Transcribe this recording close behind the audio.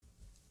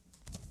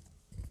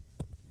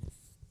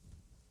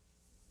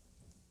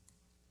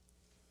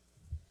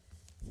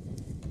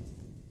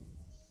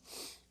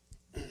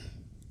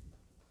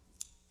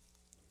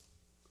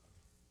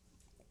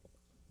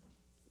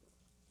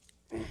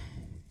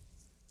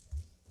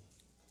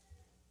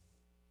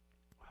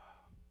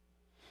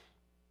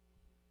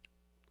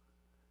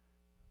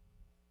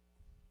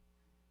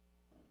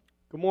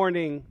Good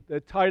morning. The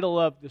title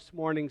of this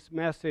morning's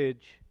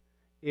message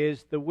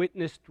is The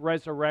Witnessed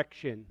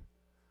Resurrection.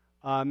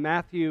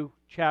 Matthew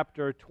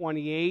chapter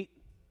 28,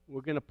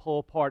 we're going to pull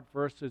apart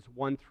verses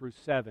 1 through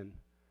 7.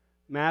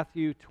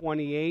 Matthew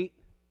 28,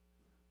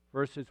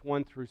 verses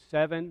 1 through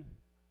 7.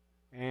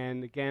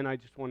 And again, I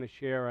just want to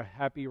share a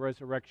happy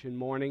resurrection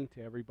morning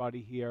to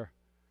everybody here.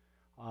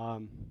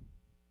 It's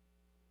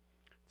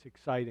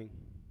exciting.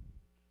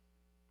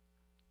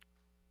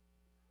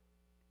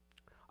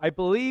 I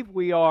believe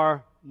we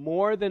are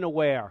more than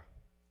aware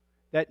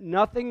that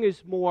nothing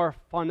is more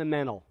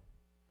fundamental,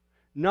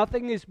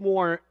 nothing is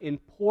more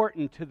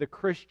important to the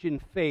Christian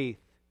faith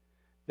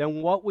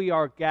than what we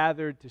are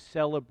gathered to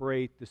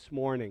celebrate this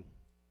morning.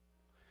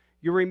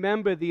 You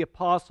remember the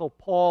Apostle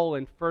Paul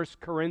in 1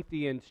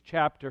 Corinthians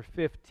chapter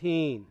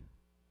 15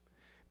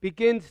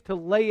 begins to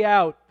lay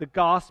out the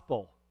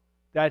gospel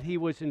that he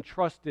was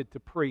entrusted to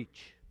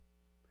preach.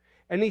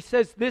 And he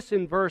says this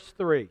in verse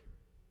 3.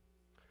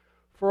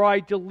 For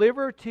I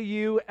deliver to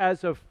you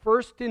as of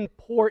first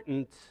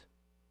importance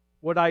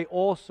what I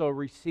also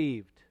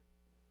received.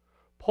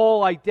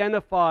 Paul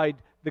identified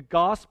the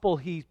gospel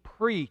he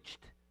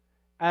preached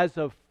as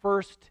of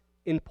first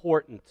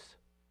importance.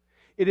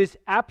 It is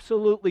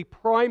absolutely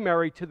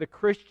primary to the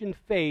Christian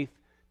faith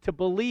to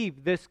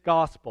believe this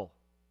gospel.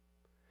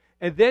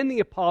 And then the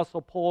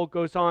Apostle Paul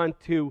goes on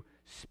to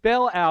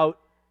spell out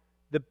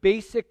the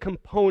basic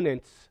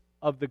components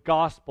of the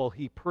gospel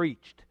he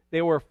preached.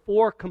 There were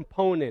 4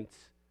 components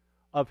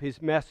of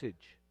his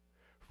message.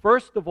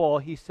 First of all,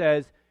 he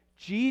says,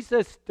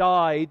 Jesus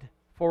died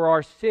for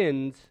our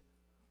sins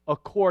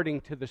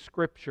according to the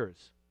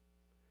Scriptures.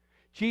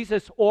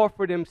 Jesus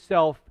offered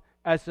himself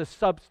as a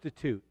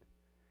substitute.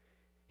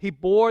 He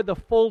bore the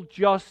full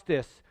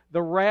justice,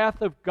 the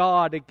wrath of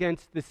God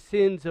against the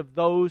sins of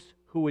those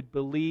who would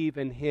believe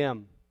in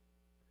him.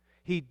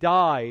 He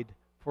died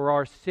for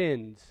our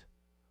sins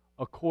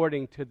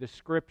according to the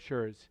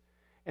Scriptures.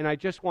 And I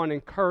just want to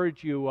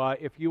encourage you,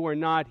 if you are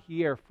not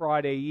here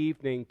Friday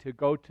evening, to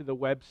go to the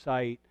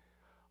website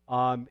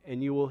and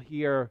you will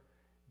hear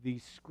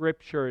these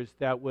scriptures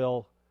that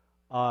will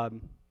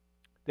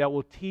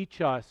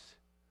teach us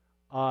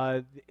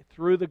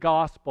through the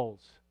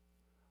Gospels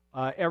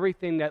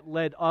everything that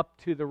led up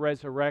to the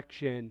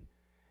resurrection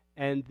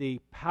and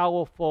the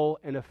powerful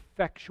and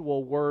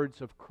effectual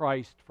words of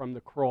Christ from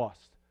the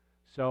cross.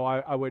 So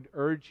I would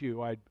urge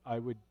you,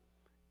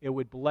 it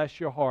would bless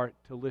your heart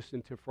to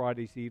listen to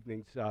Friday's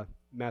evening's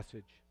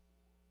message.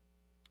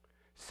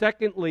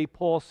 Secondly,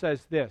 Paul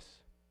says this.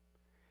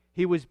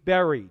 He was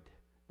buried.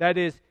 That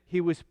is, he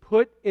was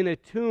put in a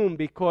tomb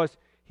because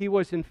he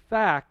was in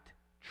fact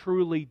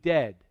truly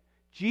dead.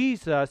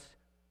 Jesus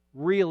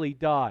really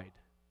died.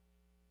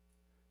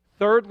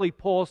 Thirdly,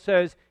 Paul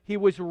says he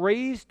was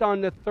raised on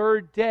the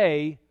 3rd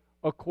day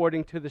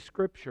according to the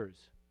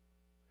Scriptures.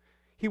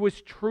 He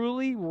was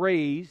truly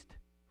raised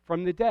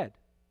from the dead.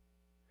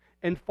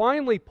 And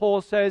finally,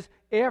 Paul says,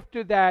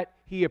 after that,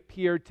 he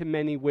appeared to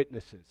many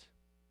witnesses.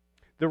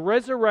 The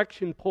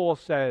resurrection, Paul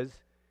says,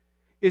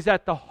 is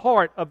at the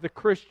heart of the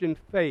Christian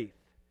faith.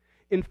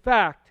 In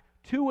fact,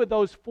 2 of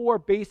those 4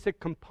 basic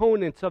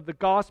components of the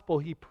gospel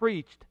he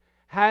preached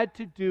had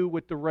to do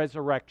with the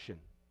resurrection.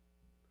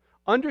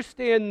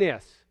 Understand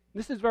this.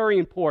 This is very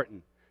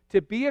important.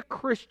 To be a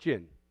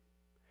Christian,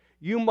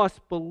 you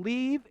must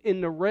believe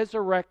in the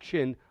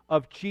resurrection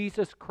of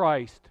Jesus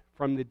Christ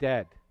from the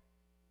dead.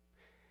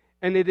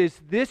 And it is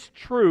this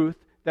truth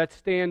that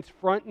stands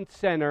front and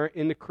center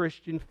in the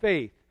Christian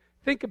faith.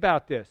 Think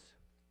about this.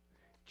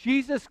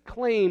 Jesus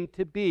claimed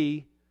to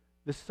be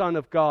the Son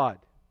of God.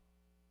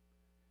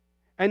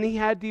 And he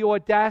had the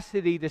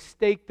audacity to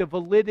stake the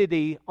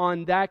validity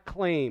on that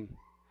claim.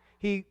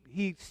 He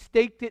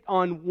staked it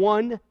on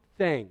one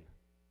thing,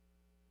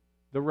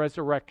 the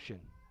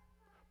resurrection.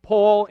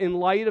 Paul, in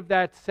light of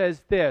that,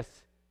 says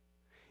this.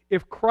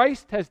 If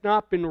Christ has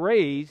not been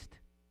raised,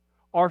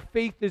 our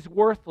faith is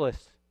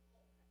worthless,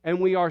 and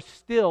we are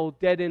still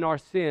dead in our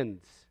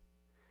sins.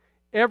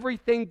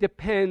 Everything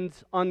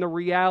depends on the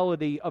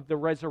reality of the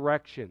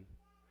resurrection.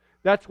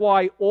 That's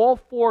why all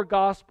 4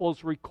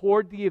 Gospels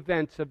record the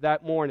events of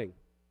that morning.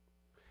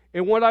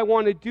 And what I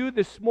want to do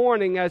this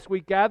morning as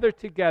we gather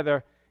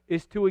together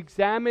is to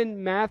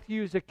examine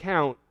Matthew's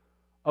account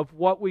of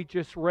what we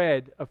just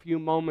read a few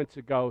moments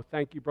ago.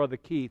 Thank you, Brother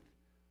Keith,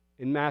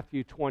 in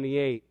Matthew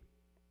 28.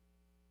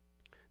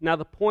 Now,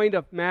 the point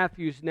of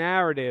Matthew's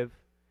narrative,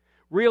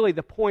 really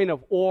the point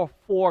of all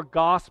 4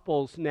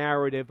 Gospels'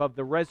 narrative of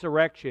the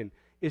resurrection,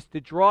 is to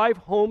drive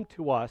home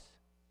to us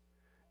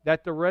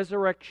that the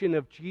resurrection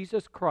of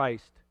Jesus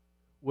Christ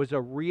was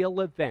a real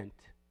event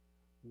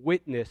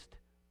witnessed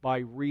by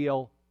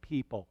real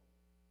people.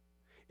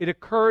 It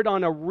occurred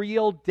on a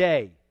real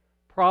day,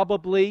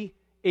 probably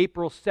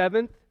April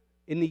 7th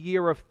in the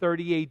year of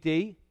 30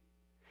 AD.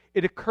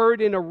 It occurred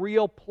in a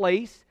real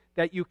place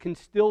that you can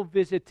still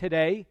visit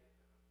today,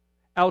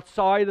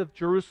 outside of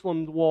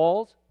Jerusalem's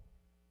walls.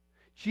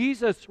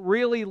 Jesus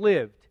really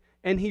lived.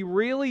 And he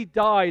really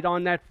died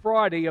on that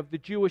Friday of the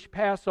Jewish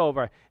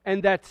Passover.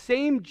 And that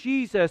same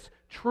Jesus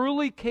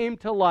truly came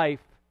to life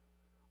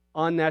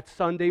on that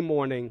Sunday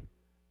morning,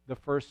 the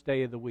first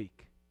day of the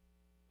week.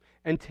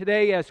 And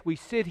today, as we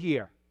sit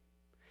here,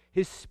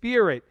 His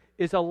Spirit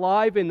is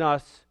alive in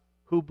us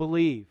who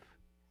believe.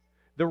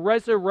 The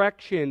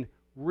resurrection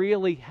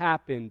really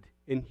happened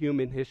in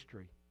human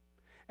history.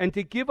 And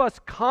to give us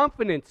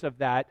confidence of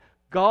that,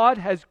 God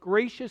has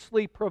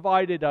graciously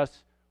provided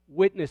us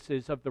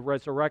witnesses of the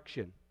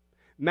resurrection.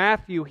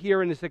 Matthew,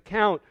 here in his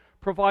account,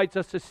 provides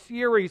us a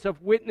series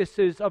of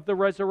witnesses of the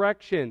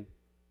resurrection.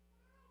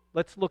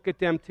 Let's look at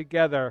them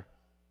together.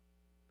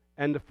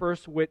 And the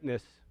first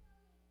witness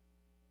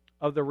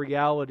of the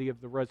reality of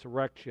the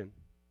resurrection,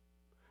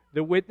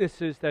 the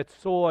witnesses that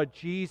saw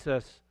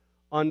Jesus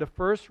on the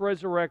first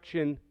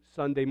resurrection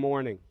Sunday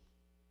morning.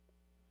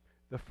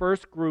 The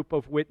first group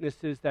of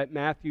witnesses that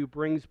Matthew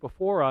brings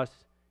before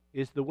us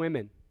is the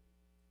women.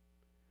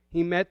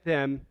 He met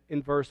them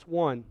in verse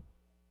 1.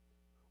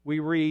 We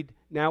read,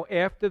 "Now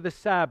after the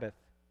Sabbath,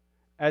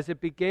 as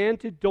it began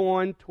to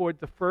dawn toward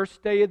the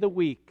first day of the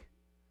week,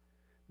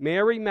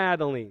 Mary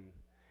Magdalene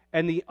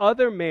and the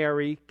other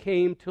Mary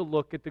came to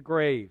look at the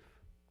grave."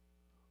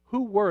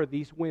 Who were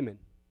these women?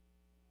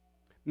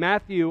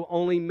 Matthew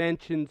only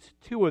mentions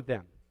two of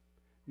them.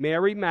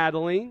 Mary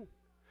Magdalene,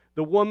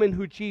 the woman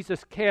who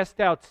Jesus cast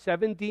out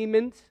 7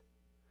 demons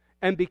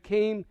and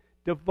became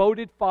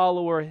devoted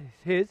follower of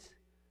His.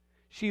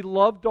 She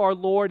loved our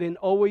Lord and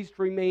always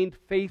remained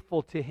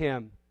faithful to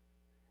Him.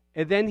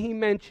 And then he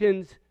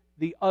mentions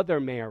the other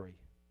Mary.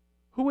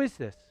 Who is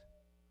this?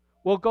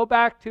 Well, go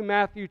back to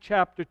Matthew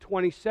chapter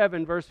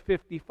 27, verse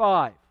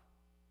 55.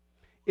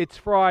 It's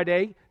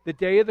Friday, the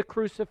day of the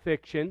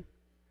crucifixion,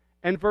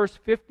 and verse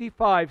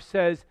 55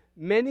 says,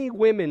 "Many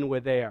women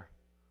were there,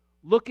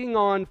 looking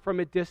on from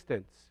a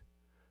distance,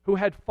 who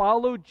had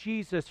followed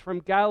Jesus from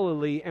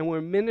Galilee and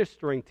were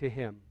ministering to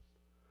Him.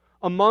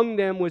 Among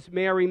them was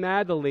Mary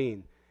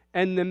Magdalene,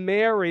 and the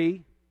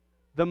Mary,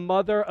 the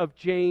mother of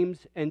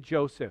James and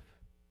Joseph."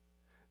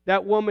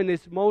 That woman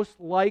is most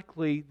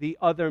likely the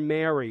other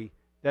Mary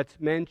that's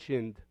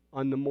mentioned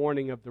on the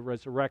morning of the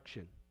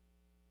resurrection.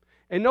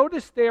 And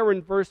notice there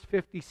in verse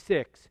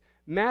 56,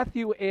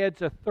 Matthew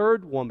adds a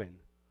third woman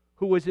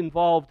who was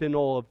involved in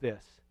all of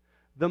this,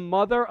 the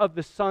mother of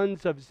the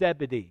sons of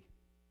Zebedee.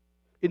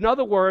 In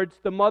other words,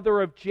 the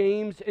mother of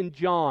James and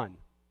John,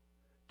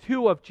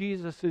 2 of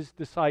Jesus'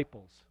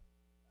 disciples.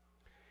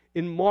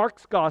 In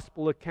Mark's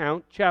gospel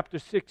account, chapter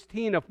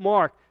 16 of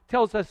Mark,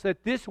 tells us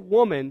that this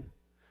woman,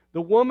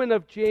 the woman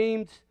of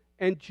James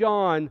and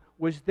John,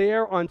 was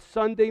there on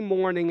Sunday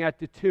morning at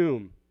the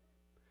tomb.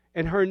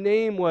 And her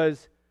name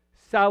was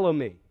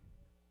Salome.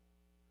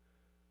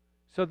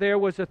 So there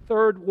was a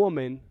third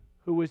woman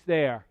who was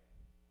there.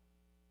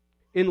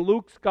 In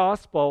Luke's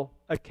gospel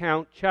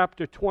account,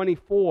 chapter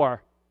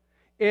 24,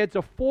 adds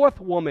a fourth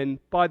woman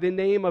by the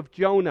name of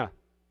Jonah.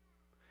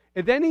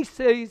 And then he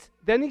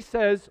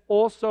says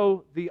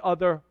also the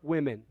other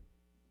women.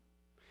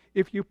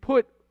 If you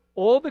put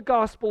all the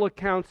gospel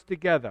accounts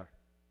together,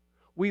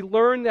 we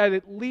learn that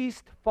at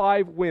least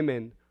 5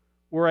 women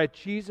were at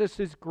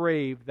Jesus'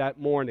 grave that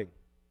morning.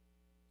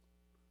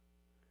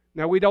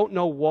 Now, we don't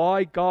know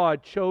why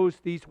God chose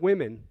these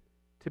women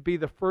to be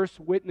the first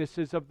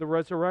witnesses of the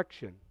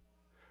resurrection,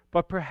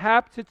 but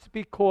perhaps it's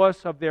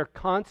because of their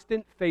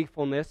constant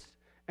faithfulness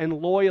and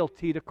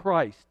loyalty to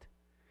Christ,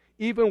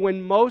 even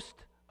when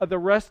most of the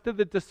rest of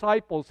the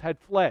disciples had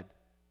fled.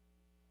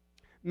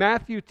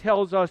 Matthew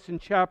tells us in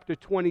chapter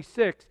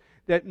 26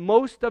 that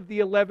most of the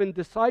 11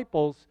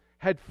 disciples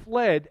had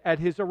fled at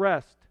his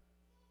arrest.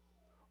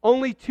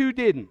 Only 2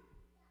 didn't.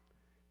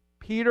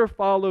 Peter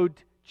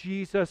followed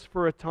Jesus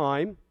for a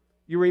time.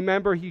 You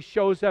remember he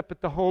shows up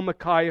at the home of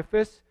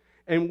Caiaphas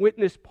and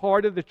witnessed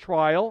part of the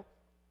trial.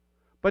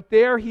 But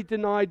there he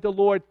denied the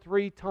Lord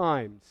 3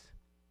 times.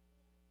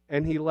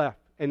 And he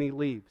left, and he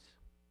leaves.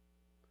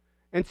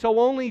 And so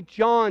only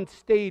John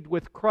stayed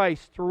with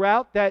Christ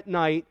throughout that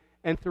night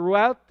and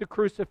throughout the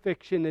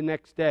crucifixion the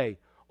next day.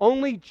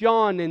 Only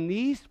John and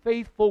these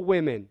faithful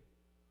women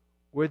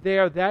were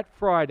there that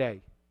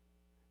Friday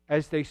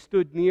as they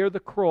stood near the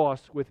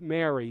cross with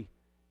Mary,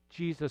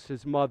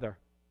 Jesus' mother.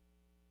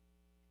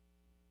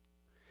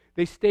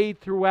 They stayed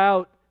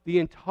throughout the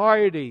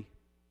entirety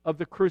of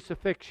the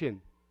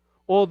crucifixion.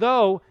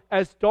 Although,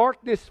 as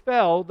darkness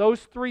fell,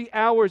 those 3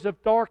 hours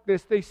of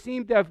darkness, they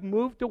seemed to have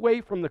moved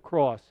away from the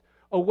cross,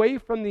 away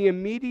from the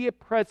immediate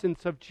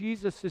presence of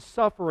Jesus'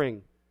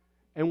 suffering,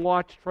 and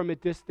watched from a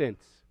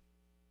distance.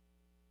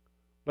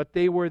 But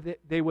they were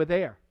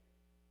there.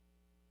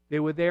 They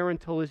were there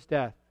until his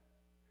death.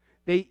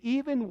 They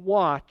even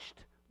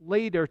watched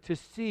later to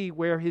see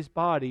where his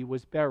body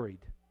was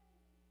buried.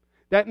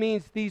 That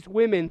means these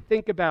women,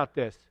 think about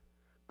this,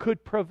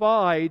 could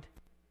provide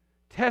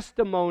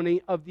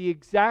testimony of the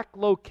exact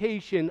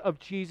location of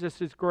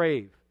Jesus'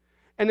 grave.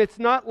 And it's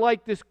not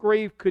like this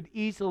grave could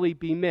easily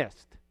be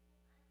missed.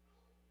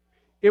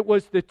 It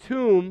was the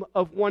tomb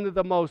of one of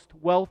the most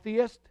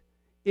wealthiest,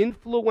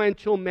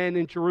 influential men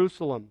in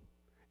Jerusalem,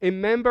 a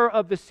member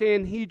of the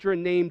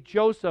Sanhedrin named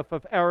Joseph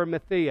of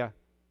Arimathea.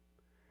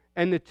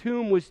 and the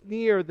tomb was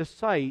near the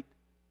site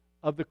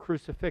of the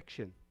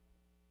crucifixion.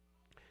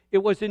 It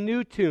was a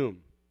new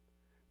tomb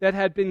that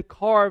had been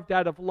carved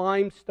out of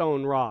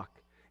limestone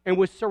rock and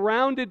was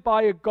surrounded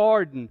by a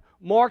garden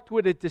marked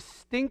with a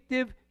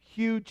distinctive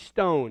huge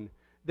stone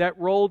that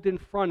rolled in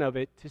front of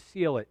it to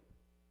seal it.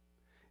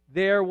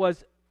 There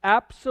was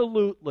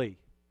absolutely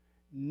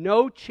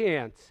no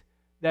chance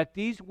that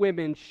these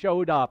women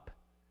showed up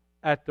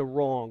at the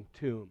wrong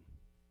tomb.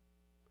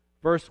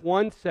 Verse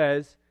 1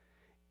 says,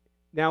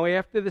 "Now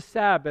after the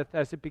Sabbath,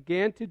 as it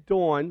began to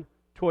dawn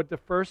toward the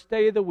first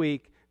day of the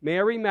week,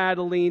 Mary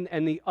Magdalene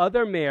and the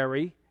other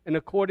Mary, and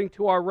according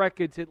to our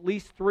records, at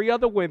least 3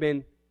 other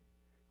women,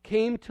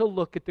 came to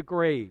look at the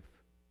grave."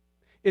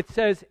 It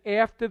says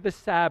after the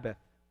Sabbath.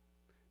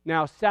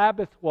 Now,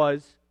 Sabbath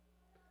was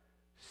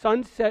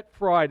sunset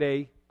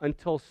Friday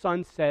until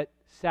sunset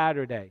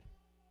Saturday.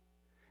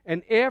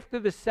 And after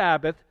the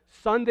Sabbath,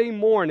 Sunday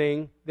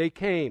morning, they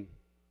came.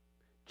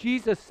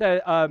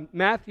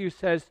 Matthew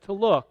says to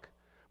look.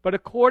 But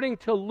according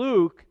to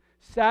Luke,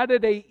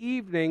 Saturday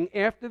evening,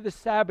 after the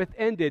Sabbath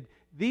ended,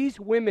 these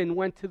women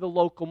went to the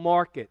local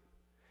market,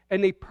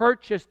 and they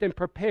purchased and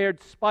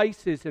prepared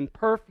spices and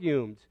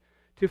perfumes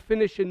to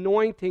finish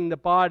anointing the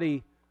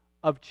body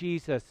of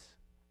Jesus.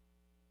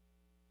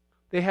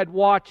 They had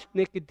watched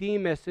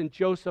Nicodemus and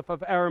Joseph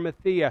of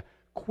Arimathea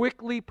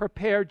quickly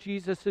prepare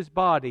Jesus'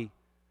 body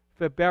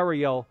for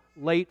burial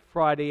late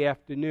Friday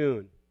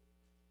afternoon,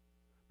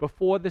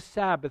 before the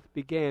Sabbath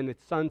began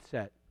at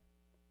sunset.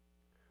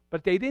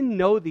 But they didn't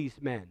know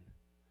these men.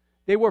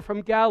 They were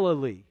from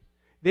Galilee.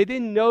 They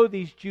didn't know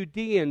these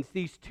Judeans,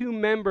 these 2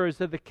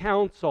 members of the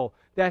council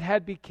that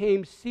had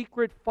become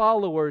secret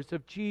followers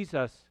of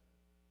Jesus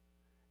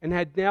and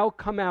had now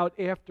come out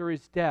after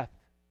his death.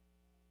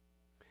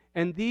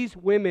 And these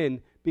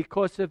women,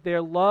 because of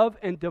their love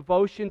and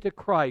devotion to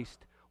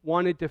Christ,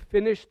 wanted to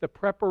finish the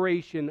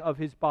preparation of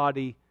his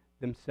body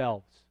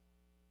themselves.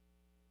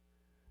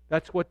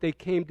 That's what they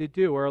came to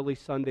do early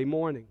Sunday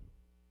morning.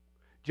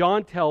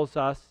 John tells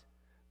us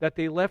that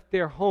they left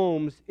their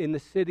homes in the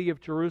city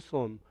of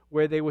Jerusalem,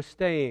 where they were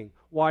staying,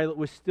 while it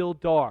was still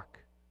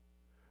dark.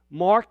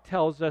 Mark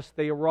tells us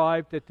they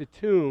arrived at the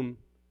tomb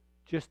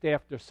just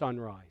after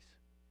sunrise.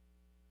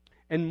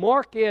 And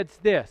Mark adds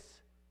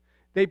this: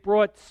 they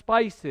brought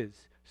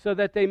spices so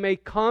that they may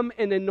come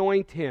and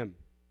anoint him.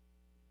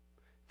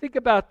 Think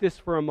about this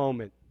for a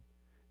moment.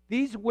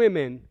 These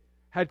women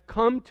had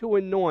come to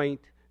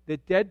anoint the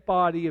dead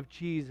body of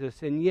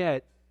Jesus, and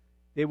yet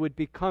they would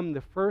become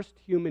the first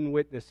human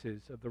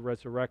witnesses of the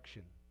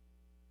resurrection.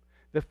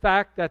 The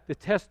fact that the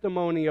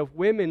testimony of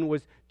women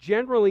was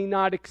generally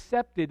not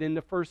accepted in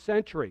the first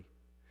century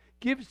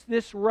gives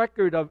this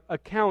record of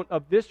account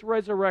of this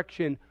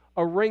resurrection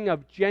a ring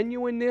of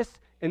genuineness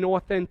and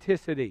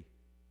authenticity.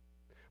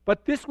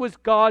 But this was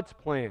God's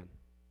plan.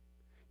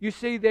 You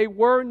see, they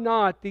were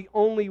not the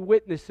only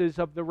witnesses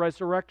of the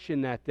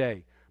resurrection that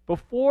day.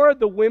 Before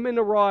the women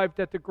arrived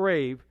at the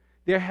grave,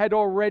 there had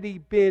already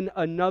been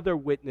another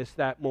witness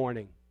that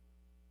morning,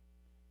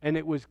 and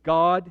it was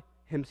God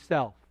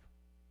himself.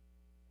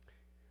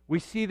 We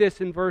see this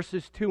in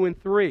verses 2 and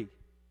 3.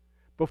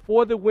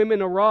 Before the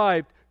women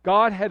arrived,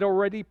 God had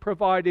already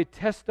provided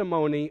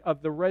testimony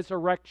of the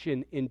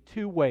resurrection in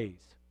 2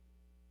 ways.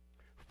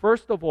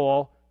 First of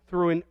all,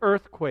 through an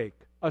earthquake,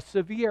 a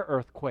severe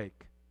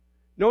earthquake.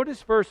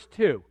 Notice verse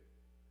 2.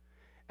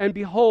 "And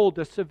behold,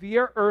 a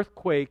severe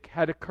earthquake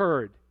had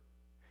occurred."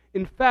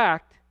 In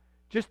fact,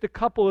 just a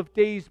couple of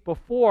days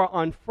before,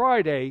 on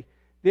Friday,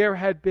 there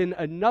had been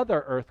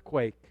another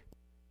earthquake.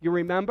 You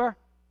remember?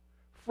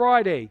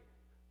 Friday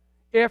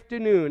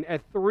afternoon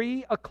at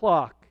 3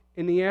 o'clock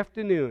in the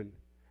afternoon,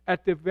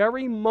 at the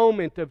very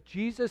moment of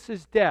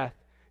Jesus' death,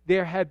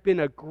 there had been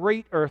a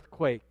great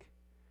earthquake.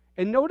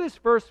 And notice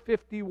verse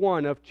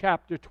 51 of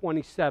chapter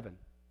 27.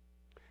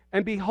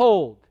 "And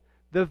behold,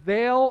 the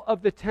veil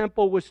of the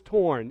temple was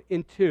torn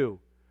in 2,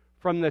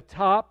 from the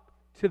top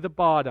to the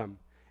bottom,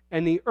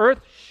 and the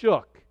earth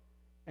shook,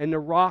 and the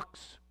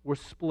rocks were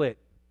split."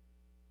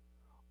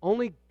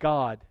 Only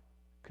God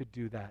could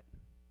do that.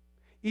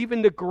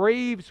 Even the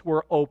graves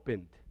were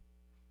opened.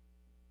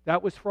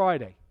 That was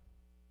Friday.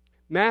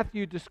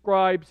 Matthew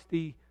describes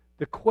the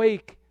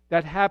quake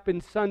that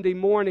happened Sunday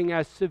morning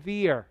as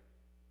severe.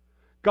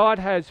 God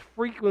has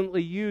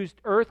frequently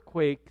used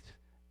earthquakes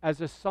as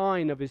a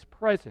sign of his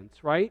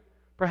presence, right?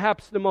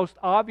 Perhaps the most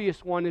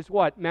obvious one is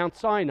what? Mount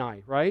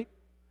Sinai, right?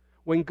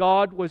 When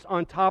God was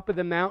on top of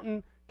the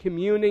mountain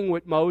communing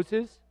with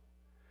Moses,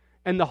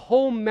 and the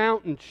whole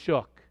mountain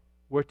shook,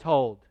 we're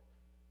told.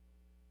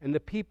 And the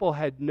people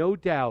had no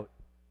doubt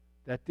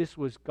that this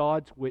was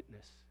God's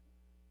witness,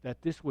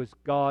 that this was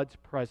God's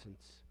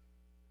presence.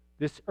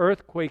 This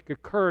earthquake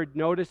occurred,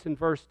 notice in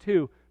verse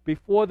 2,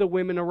 before the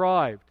women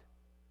arrived.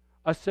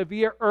 A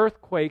severe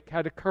earthquake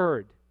had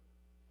occurred.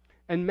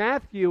 And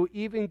Matthew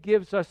even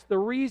gives us the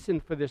reason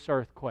for this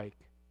earthquake.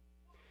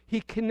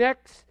 He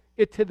connects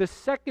it to the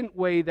second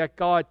way that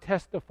God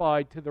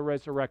testified to the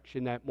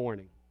resurrection that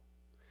morning.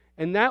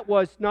 And that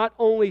was not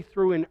only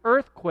through an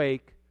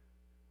earthquake,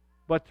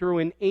 but through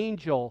an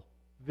angel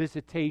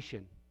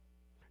visitation.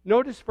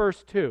 Notice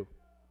verse 2.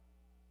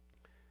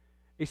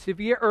 A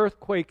severe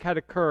earthquake had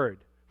occurred,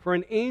 for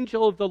an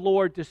angel of the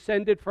Lord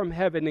descended from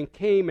heaven and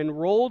came and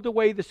rolled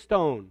away the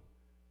stone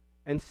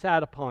and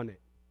sat upon it.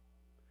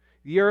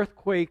 The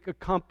earthquake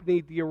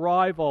accompanied the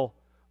arrival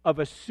of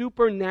a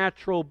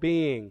supernatural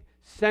being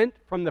sent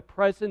from the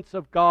presence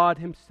of God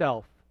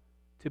himself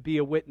to be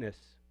a witness.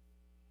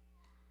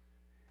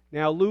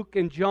 Now, Luke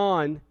and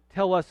John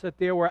tell us that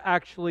there were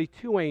actually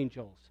two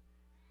angels.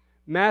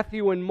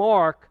 Matthew and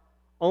Mark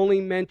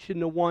only mention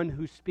the one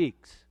who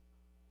speaks.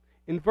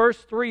 In verse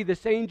 3,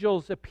 this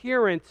angel's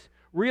appearance,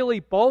 really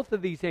both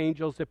of these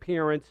angels'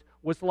 appearance,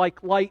 was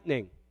like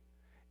lightning,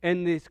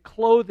 and his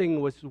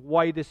clothing was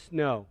white as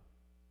snow.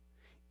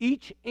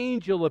 Each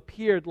angel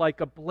appeared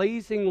like a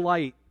blazing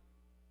light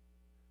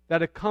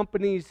that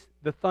accompanies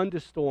the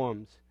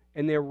thunderstorms,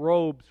 and their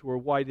robes were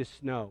white as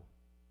snow.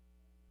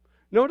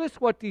 Notice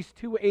what these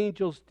two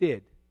angels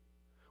did.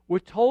 We're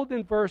told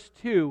in verse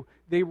 2,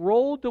 they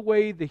rolled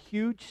away the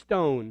huge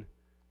stone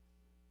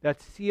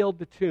that sealed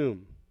the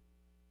tomb.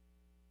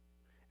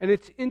 And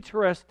it's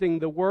interesting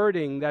the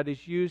wording that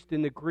is used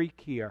in the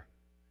Greek here,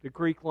 the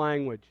Greek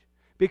language,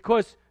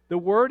 because the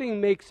wording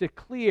makes it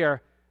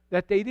clear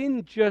that they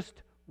didn't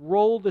just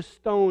roll the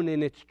stone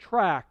in its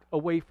track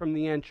away from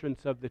the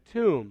entrance of the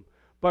tomb,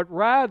 but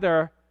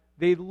rather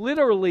they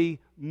literally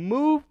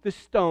moved the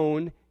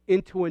stone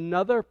into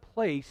another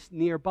place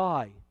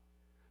nearby.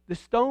 The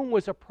stone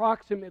was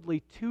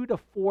approximately 2,000 to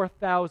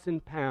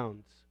 4,000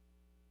 pounds.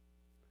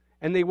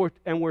 And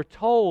we're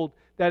told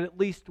that at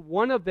least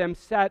one of them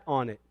sat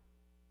on it.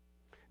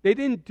 They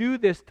didn't do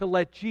this to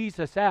let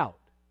Jesus out.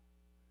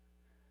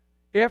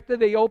 After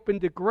they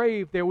opened the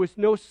grave, there was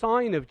no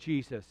sign of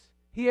Jesus.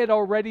 He had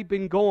already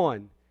been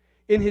gone.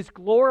 In his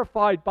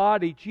glorified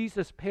body,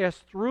 Jesus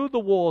passed through the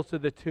walls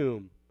of the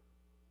tomb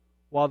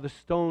while the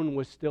stone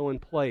was still in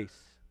place.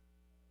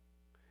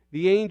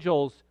 The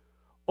angels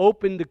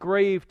opened the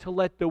grave to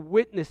let the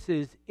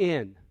witnesses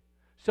in,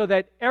 so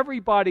that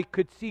everybody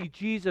could see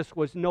Jesus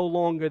was no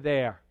longer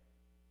there.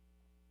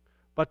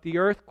 But the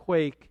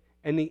earthquake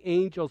and the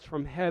angels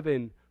from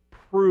heaven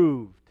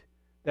proved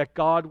that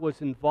God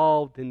was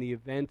involved in the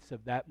events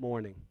of that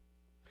morning.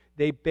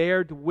 They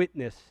bared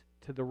witness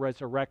to the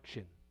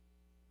resurrection.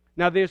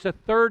 Now there's a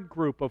third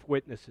group of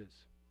witnesses,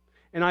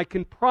 and I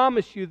can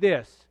promise you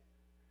this,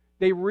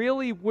 they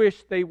really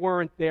wish they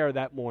weren't there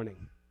that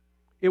morning.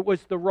 It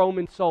was the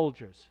Roman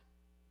soldiers.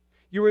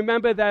 You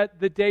remember that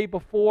the day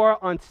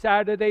before, on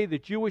Saturday, the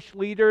Jewish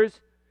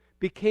leaders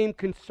became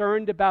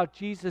concerned about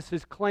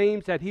Jesus'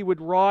 claims that he would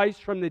rise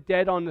from the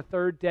dead on the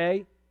third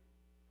day?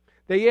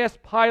 They asked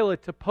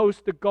Pilate to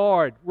post a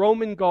guard,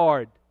 Roman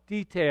guard,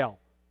 detail,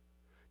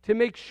 to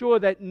make sure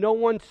that no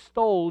one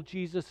stole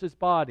Jesus'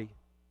 body.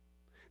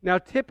 Now,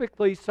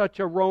 typically, such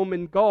a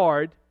Roman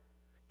guard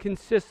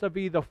consists of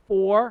either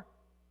 4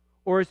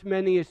 or as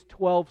many as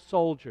 12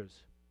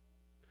 soldiers.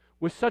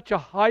 With such a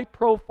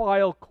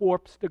high-profile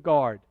corpse to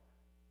guard,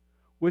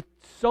 with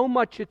so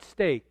much at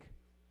stake,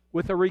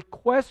 with a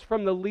request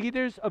from the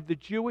leaders of the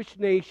Jewish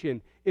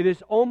nation, it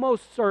is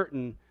almost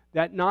certain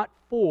that not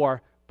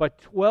 4, but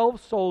 12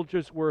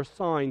 soldiers were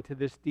assigned to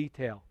this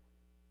detail.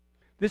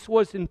 This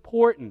was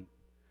important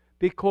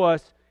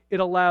because it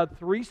allowed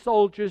 3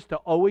 soldiers to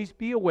always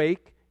be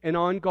awake and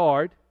on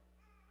guard,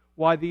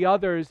 while the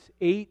others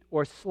ate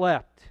or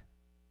slept.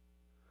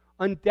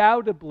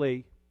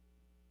 Undoubtedly,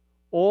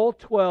 all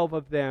 12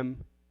 of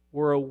them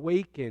were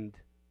awakened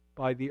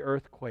by the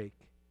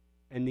earthquake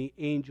and the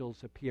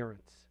angel's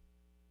appearance.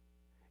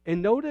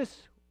 And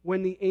notice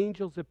when the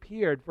angels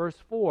appeared, verse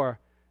 4,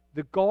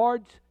 the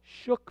guards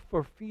shook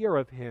for fear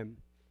of him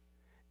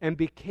and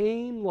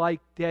became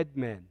like dead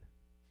men.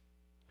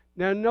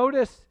 Now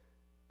notice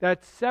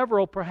that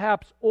several,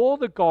 perhaps all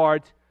the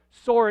guards,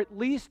 saw at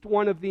least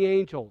one of the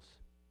angels,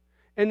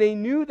 and they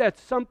knew that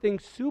something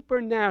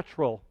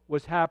supernatural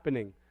was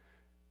happening.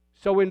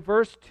 So in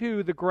verse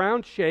 2, the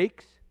ground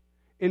shakes.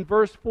 In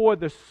verse 4,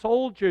 the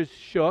soldiers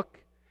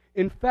shook.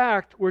 In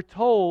fact, we're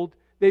told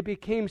they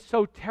became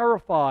so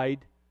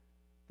terrified,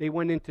 they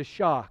went into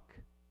shock.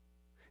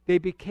 They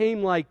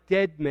became like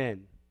dead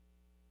men,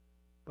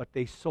 but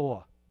they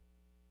saw.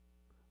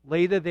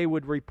 Later, they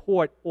would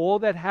report all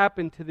that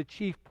happened to the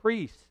chief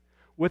priests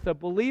with a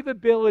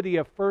believability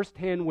of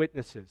first-hand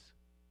witnesses.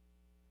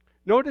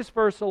 Notice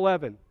verse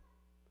 11.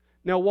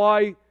 Now,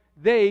 while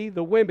they,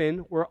 the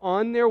women, were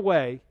on their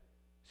way,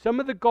 some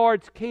of the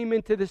guards came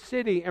into the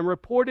city and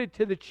reported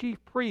to the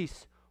chief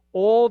priests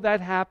all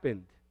that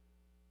happened.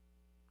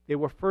 They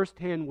were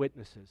first-hand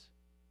witnesses.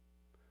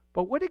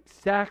 But what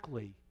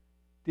exactly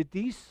did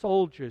these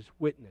soldiers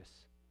witness?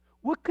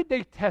 What could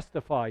they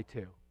testify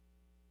to?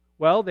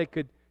 Well, they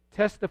could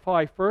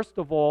testify, first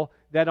of all,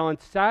 that on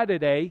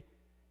Saturday,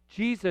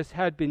 Jesus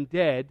had been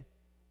dead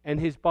and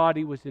his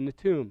body was in the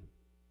tomb.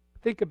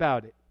 Think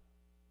about it.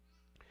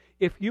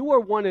 If you were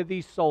one of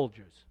these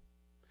soldiers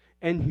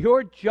and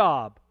your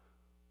job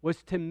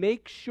was to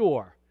make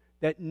sure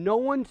that no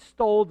one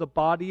stole the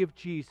body of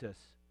Jesus,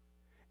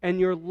 and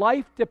your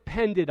life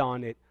depended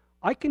on it,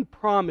 I can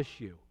promise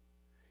you,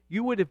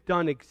 you would have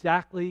done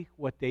exactly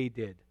what they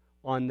did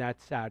on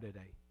that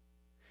Saturday.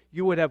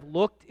 You would have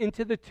looked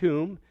into the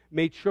tomb,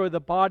 made sure the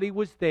body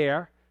was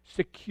there,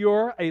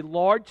 secure a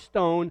large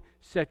stone,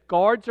 set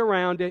guards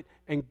around it,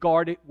 and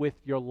guard it with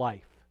your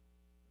life.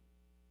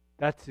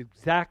 That's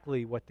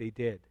exactly what they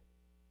did.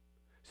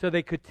 So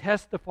they could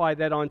testify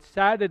that on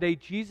Saturday,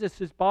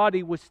 Jesus'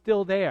 body was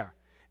still there,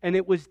 and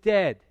it was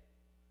dead.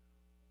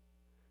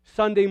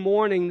 Sunday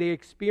morning, they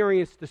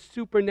experienced a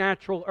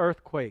supernatural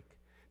earthquake.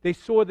 They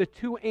saw the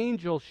two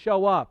angels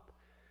show up.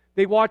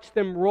 They watched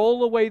them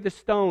roll away the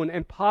stone,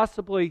 and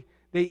possibly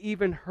they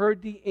even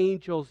heard the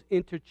angels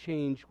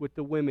interchange with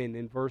the women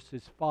in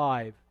verses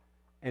 5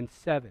 and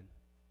 7.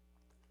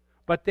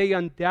 But they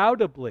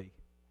undoubtedly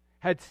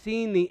had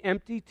seen the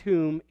empty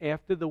tomb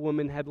after the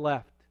woman had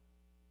left.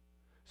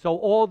 So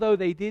although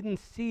they didn't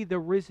see the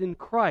risen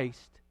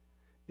Christ,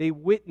 they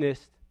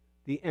witnessed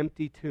the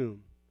empty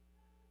tomb,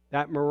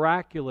 that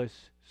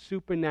miraculous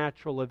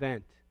supernatural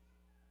event.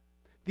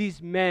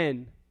 These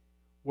men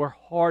were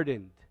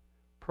hardened,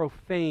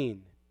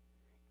 profane,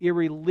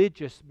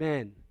 irreligious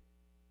men.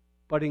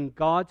 But in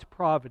God's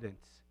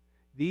providence,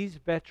 these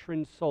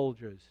veteran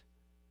soldiers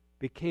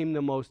became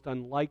the most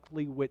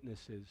unlikely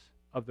witnesses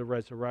of the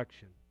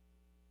resurrection.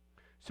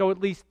 So at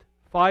least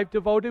 5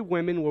 devoted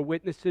women were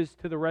witnesses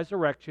to the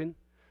resurrection.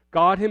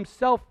 God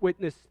himself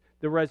witnessed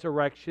the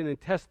resurrection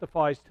and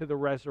testifies to the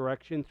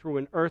resurrection through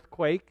an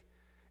earthquake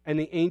and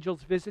the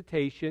angel's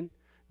visitation.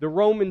 The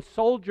Roman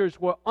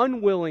soldiers were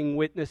unwilling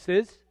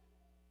witnesses.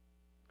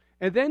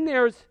 And then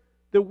there's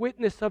the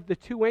witness of the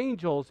two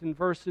angels in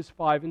verses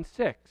 5 and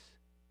 6.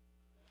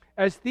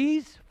 As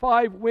these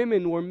 5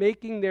 women were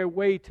making their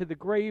way to the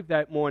grave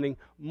that morning,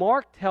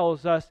 Mark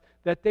tells us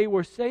that they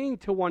were saying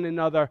to one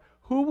another,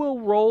 "Who will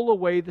roll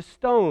away the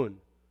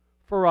stone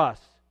for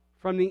us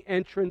from the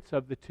entrance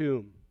of the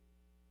tomb?"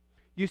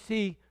 You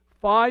see,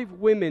 5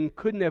 women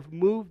couldn't have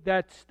moved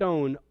that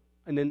stone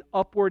in an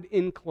upward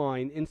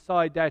incline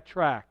inside that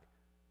track.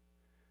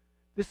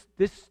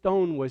 This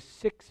stone was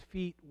 6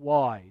 feet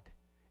wide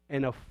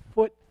and a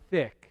foot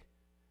thick.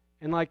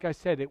 And like I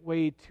said, it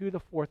weighed 2,000 to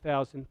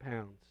 4,000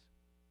 pounds.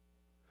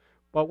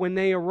 But when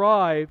they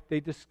arrived, they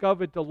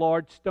discovered the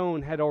large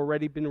stone had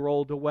already been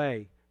rolled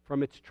away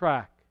from its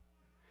track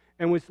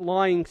and was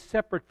lying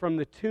separate from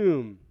the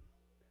tomb.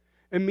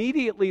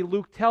 Immediately,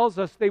 Luke tells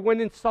us, they went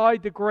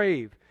inside the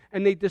grave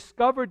and they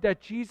discovered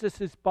that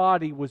Jesus'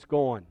 body was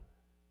gone.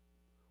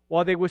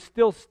 While they were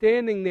still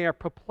standing there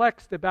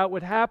perplexed about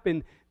what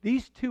happened,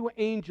 these 2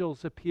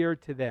 angels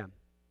appeared to them.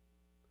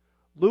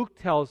 Luke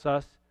tells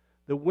us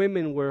the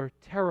women were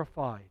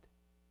terrified.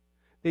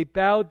 They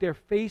bowed their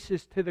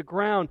faces to the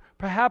ground,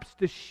 perhaps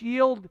to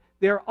shield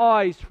their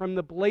eyes from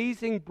the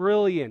blazing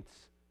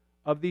brilliance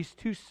of these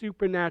 2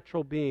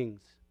 supernatural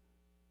beings.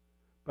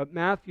 But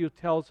Matthew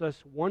tells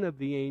us one of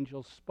the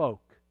angels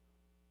spoke.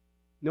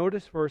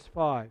 Notice verse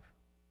 5.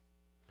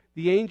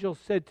 The angel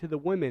said to the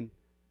women,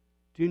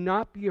 "Do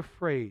not be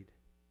afraid,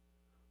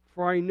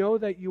 for I know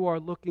that you are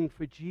looking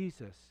for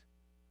Jesus,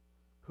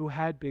 who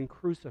had been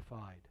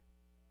crucified."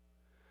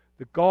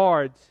 The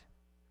guards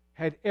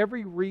had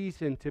every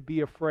reason to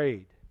be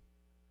afraid,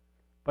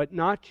 but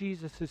not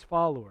Jesus'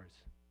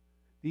 followers.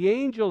 The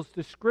angel's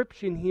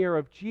description here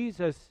of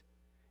Jesus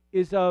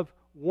is of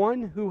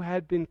one who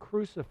had been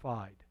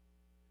crucified.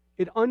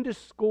 It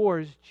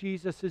underscores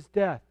Jesus'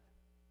 death.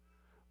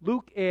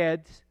 Luke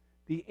adds,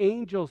 the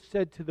angel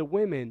said to the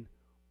women,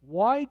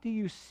 "Why do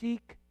you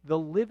seek the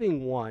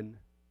living one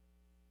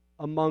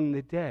among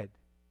the dead?"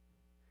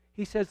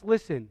 He says,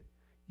 listen,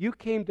 you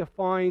came to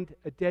find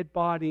a dead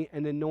body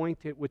and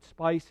anoint it with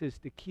spices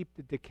to keep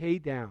the decay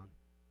down,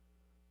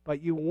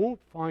 but you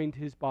won't find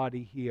his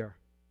body here.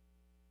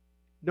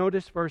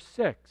 Notice verse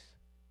 6.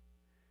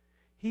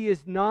 He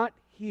is not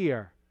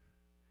here.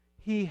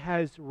 He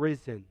has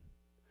risen.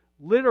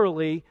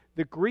 Literally,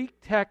 the Greek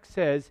text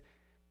says,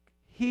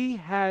 he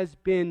has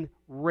been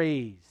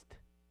raised.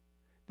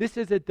 This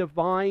is a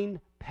divine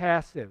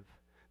passive.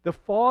 The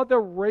Father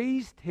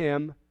raised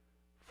him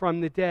from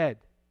the dead.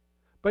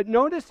 But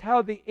notice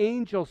how the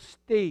angel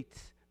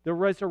states the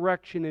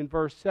resurrection in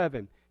verse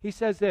 7. He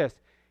says this,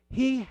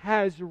 he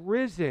has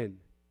risen.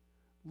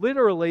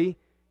 Literally,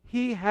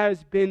 he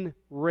has been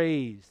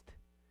raised.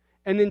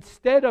 And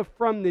instead of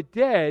from the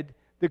dead,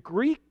 the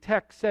Greek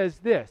text says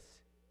this,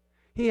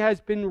 he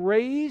has been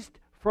raised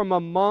from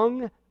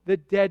among the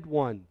dead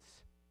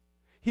ones.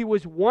 He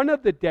was one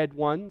of the dead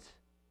ones,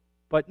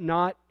 but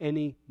not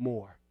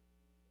anymore.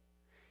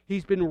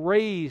 He's been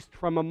raised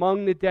from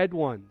among the dead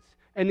ones.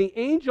 And the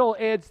angel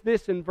adds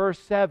this in verse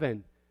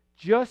 7,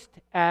 just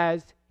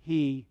as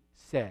he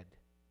said.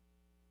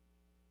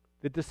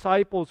 The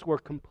disciples were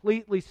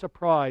completely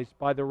surprised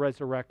by the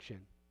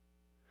resurrection.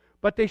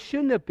 But they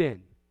shouldn't have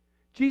been.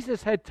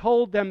 Jesus had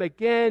told them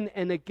again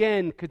and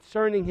again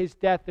concerning his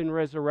death and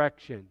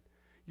resurrection.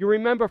 You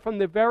remember from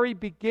the very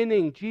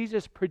beginning,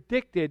 Jesus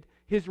predicted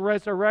his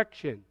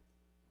resurrection.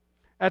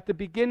 At the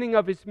beginning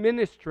of his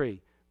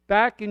ministry,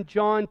 back in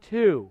John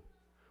 2,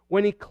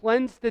 When he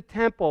cleansed the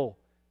temple,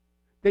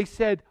 they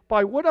said,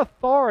 "By what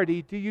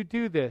authority do you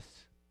do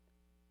this?"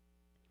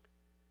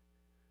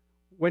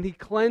 When he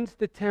cleansed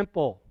the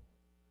temple,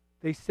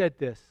 they said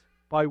this,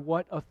 "By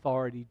what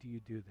authority do you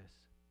do this?"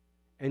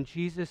 And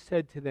Jesus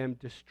said to them,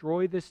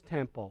 "Destroy this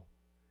temple,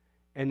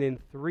 and in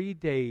 3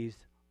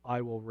 days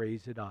I will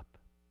raise it up."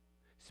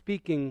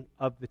 Speaking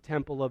of the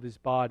temple of his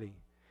body.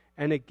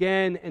 And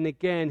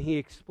again he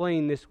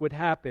explained this would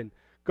happen.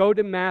 Go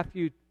to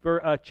Matthew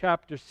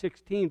chapter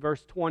 16,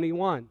 verse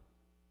 21.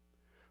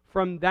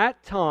 From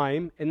that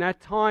time, and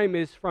that time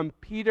is from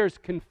Peter's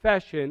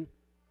confession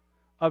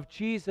of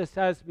Jesus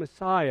as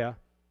Messiah,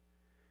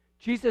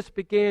 Jesus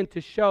began to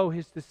show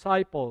his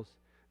disciples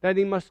that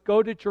he must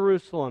go to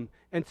Jerusalem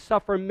and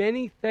suffer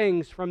many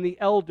things from the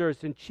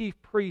elders and chief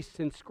priests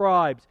and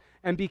scribes,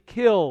 and be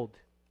killed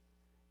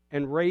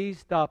and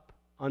raised up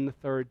on the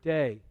third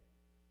day.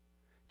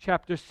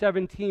 Chapter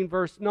 17,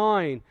 verse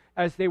 9,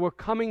 as they were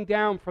coming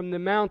down from the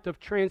Mount of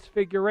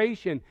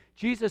Transfiguration,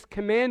 Jesus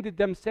commanded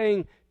them,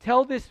 saying,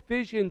 "Tell this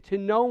vision to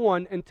no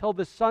one until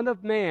the Son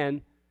of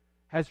Man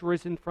has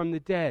risen from the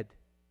dead."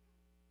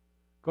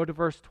 Go to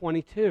verse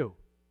 22.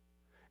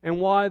 And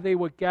while they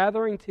were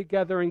gathering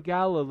together in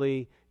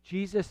Galilee,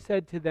 Jesus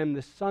said to them,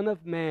 "The Son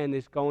of Man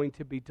is going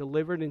to be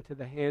delivered into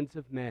the hands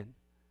of men,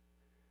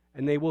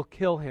 and they will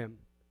kill him,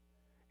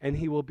 and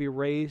he will be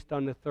raised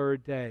on the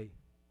third day."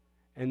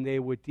 And they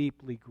were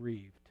deeply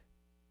grieved.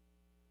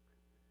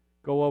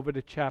 Go over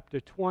to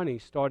chapter 20,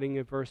 starting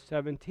at verse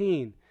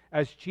 17.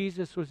 As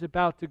Jesus was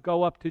about to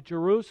go up to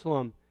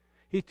Jerusalem,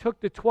 he took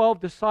the 12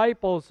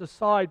 disciples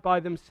aside by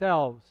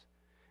themselves,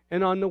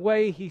 and on the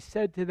way he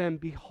said to them,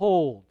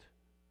 "Behold,"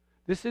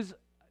 this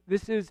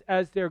is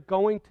as they're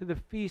going to the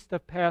feast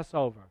of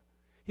Passover.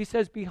 He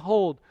says,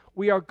 "Behold,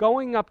 we are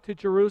going up to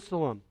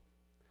Jerusalem,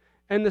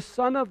 and the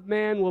Son of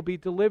Man will be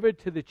delivered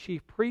to the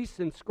chief priests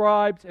and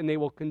scribes, and they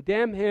will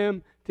condemn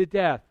him to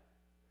death."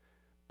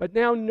 But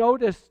now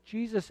notice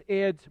Jesus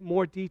adds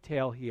more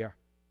detail here.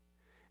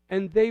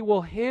 "And they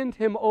will hand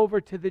him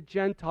over to the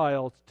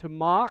Gentiles to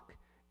mock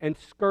and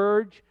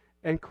scourge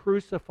and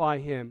crucify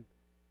him.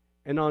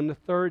 And on the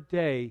third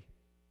day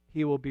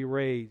he will be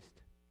raised."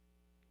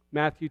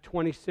 Matthew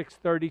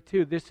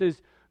 26:32. This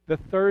is the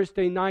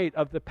Thursday night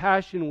of the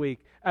Passion Week.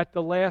 At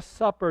the Last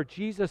Supper,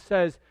 Jesus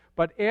says,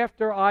 "But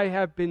after I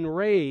have been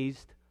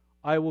raised,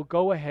 I will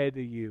go ahead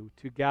of you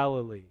to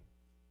Galilee."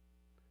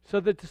 So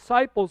the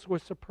disciples were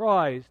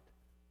surprised,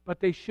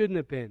 but they shouldn't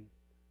have been.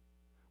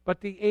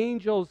 But the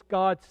angels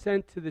God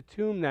sent to the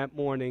tomb that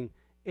morning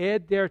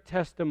add their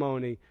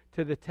testimony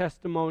to the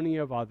testimony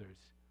of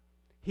others.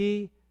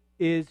 He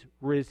is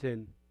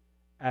risen,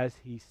 as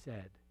he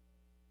said.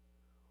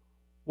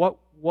 What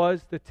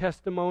was the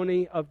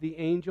testimony of the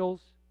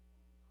angels?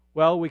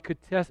 Well, they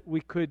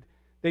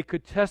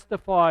could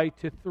testify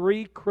to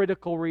 3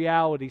 critical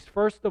realities.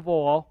 First of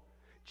all,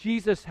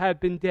 Jesus had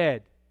been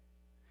dead.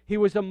 He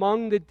was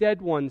among the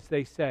dead ones,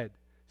 they said.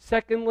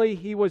 Secondly,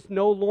 he was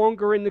no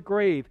longer in the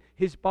grave.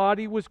 His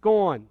body was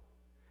gone.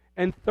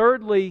 And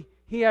thirdly,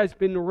 he has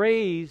been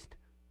raised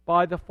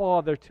by the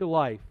Father to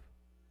life.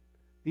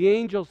 The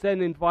angels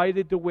then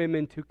invited the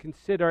women to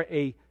consider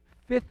a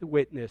 5th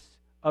witness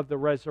of the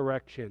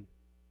resurrection,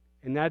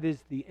 and that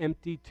is the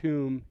empty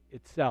tomb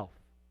itself.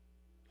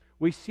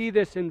 We see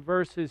this in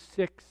verses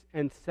 6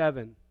 and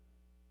 7.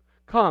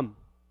 "Come,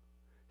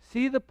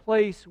 see the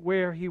place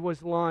where he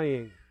was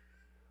lying.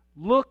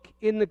 Look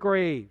in the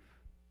grave."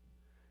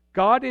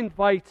 God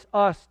invites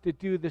us to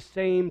do the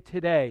same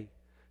today,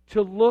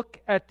 to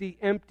look at the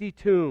empty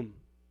tomb.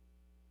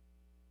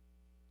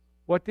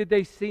 What did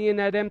they see in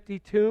that empty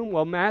tomb?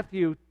 Well,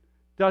 Matthew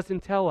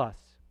doesn't tell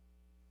us,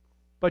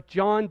 but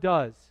John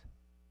does.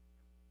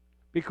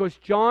 Because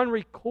John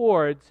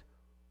records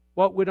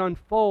what would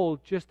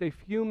unfold just a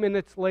few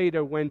minutes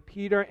later when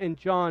Peter and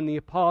John, the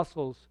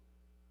apostles,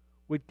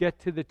 would get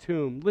to the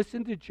tomb.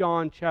 Listen to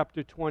John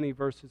chapter 20,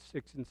 verses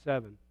 6 and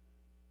 7.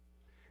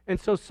 "And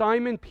so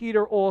Simon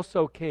Peter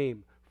also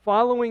came,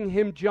 following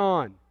him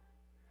John,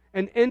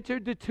 and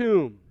entered the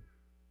tomb.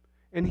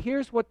 And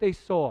here's what they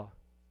saw.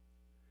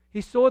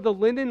 He saw the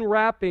linen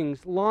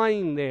wrappings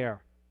lying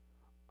there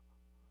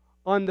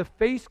on the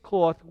face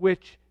cloth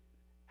which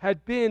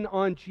had been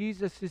on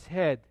Jesus'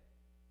 head,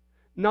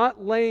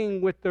 not laying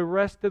with the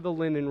rest of the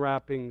linen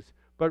wrappings,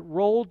 but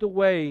rolled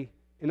away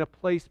in a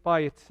place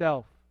by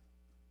itself.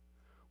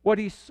 What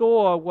he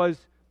saw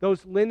was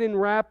those linen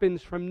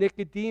wrappings from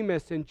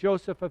Nicodemus and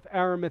Joseph of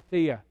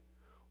Arimathea,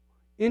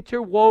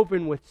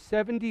 interwoven with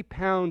 70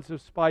 pounds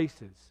of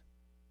spices.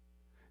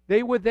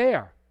 They were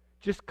there,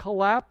 just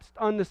collapsed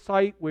on the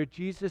site where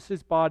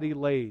Jesus' body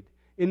laid.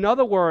 In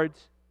other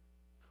words,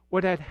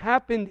 what had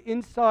happened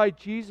inside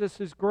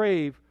Jesus'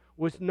 grave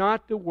was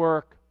not the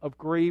work of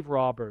grave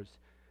robbers.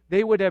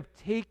 They would have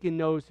taken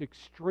those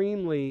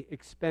extremely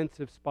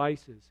expensive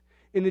spices.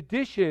 In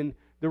addition,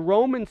 the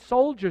Roman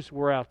soldiers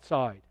were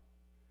outside.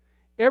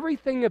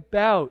 Everything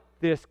about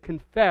this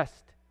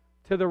confessed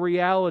to the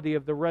reality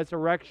of the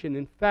resurrection.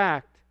 In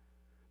fact,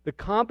 the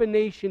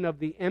combination of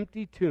the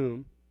empty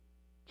tomb,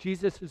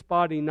 Jesus'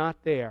 body not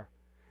there,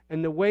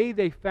 and the way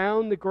they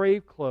found the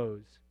grave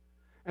clothes,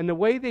 and the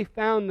way they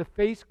found the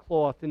face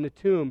cloth in the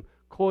tomb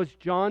caused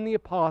John the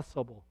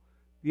apostle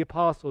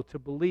to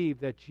believe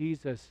that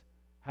Jesus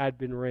had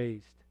been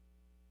raised.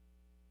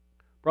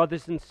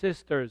 Brothers and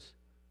sisters,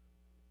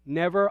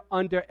 never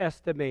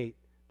underestimate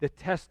the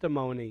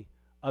testimony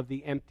of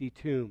the empty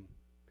tomb.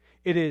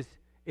 It is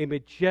a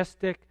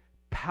majestic,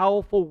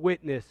 powerful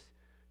witness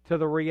to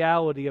the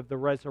reality of the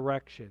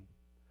resurrection.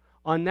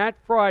 On that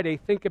Friday,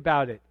 think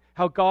about it,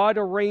 how God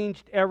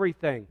arranged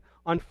everything.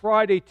 On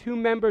Friday, 2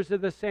 members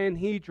of the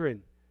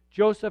Sanhedrin,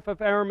 Joseph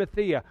of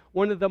Arimathea,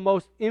 one of the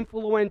most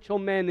influential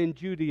men in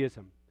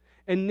Judaism,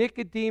 and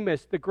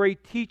Nicodemus, the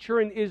great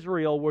teacher in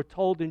Israel, we're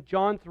told in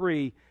John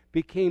 3,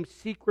 became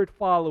secret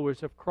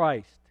followers of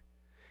Christ.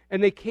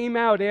 And they came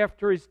out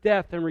after his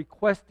death and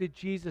requested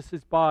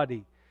Jesus'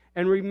 body.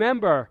 And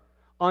remember,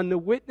 on the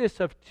witness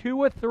of 2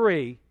 or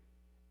 3,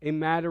 a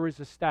matter is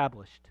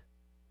established.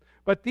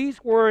 But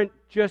these weren't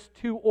just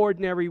 2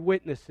 ordinary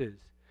witnesses.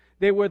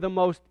 They were the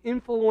most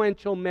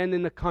influential men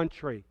in the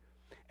country.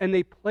 And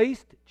they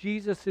placed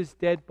Jesus'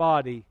 dead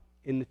body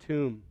in the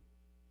tomb.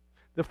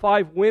 The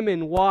 5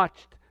 women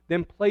watched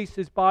them place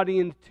his body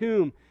in the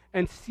tomb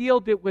and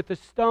sealed it with a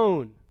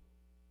stone.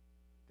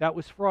 That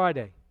was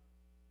Friday.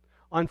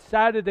 On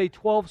Saturday,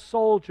 12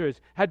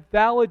 soldiers had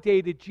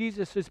validated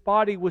Jesus'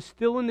 body was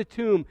still in the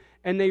tomb,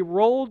 and they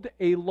rolled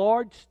a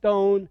large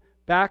stone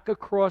back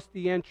across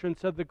the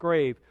entrance of the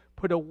grave,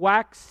 put a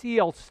wax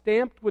seal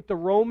stamped with the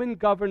Roman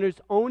governor's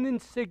own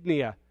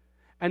insignia,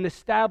 and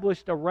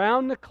established a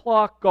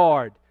round-the-clock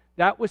guard.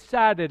 That was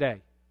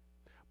Saturday.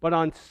 But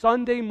on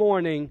Sunday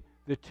morning,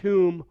 the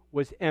tomb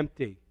was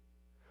empty.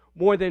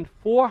 More than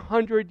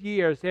 400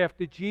 years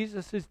after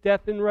Jesus'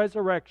 death and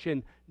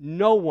resurrection,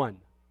 no one,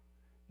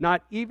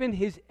 not even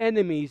his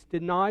enemies,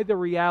 deny the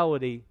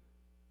reality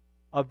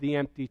of the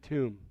empty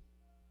tomb.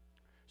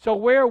 So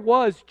where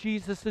was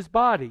Jesus'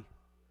 body?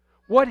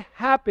 What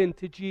happened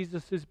to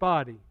Jesus'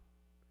 body?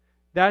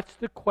 That's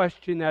the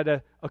question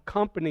that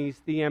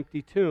accompanies the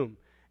empty tomb.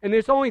 And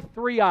there's only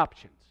 3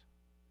 options.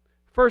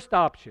 First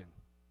option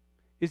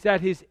is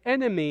that his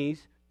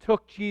enemies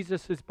took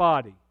Jesus'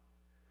 body.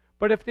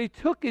 But if they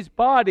took his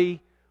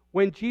body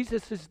when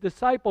Jesus'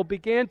 disciple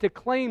began to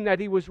claim that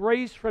he was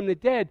raised from the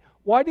dead,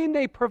 why didn't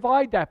they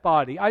provide that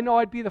body? I know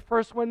I'd be the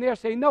first one there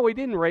saying, no, he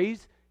didn't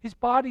raise. His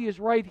body is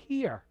right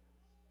here.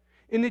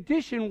 In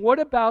addition, what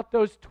about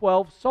those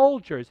 12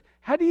 soldiers?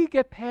 How do you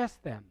get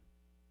past them?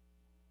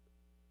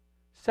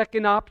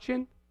 Second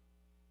option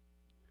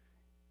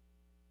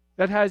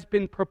that has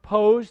been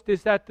proposed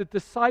is that the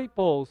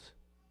disciples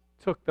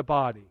took the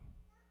body.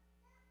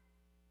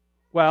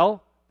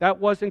 Well, that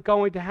wasn't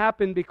going to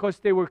happen because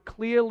they were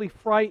clearly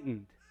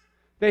frightened.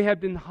 They had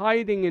been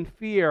hiding in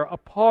fear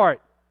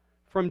apart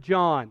from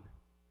John,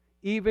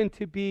 even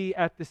to be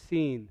at the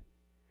scene.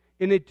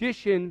 In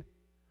addition,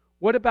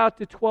 what about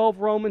the 12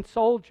 Roman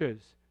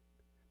soldiers?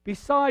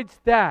 Besides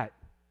that,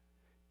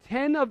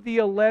 10 of the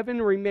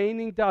 11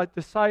 remaining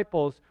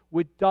disciples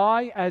would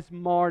die as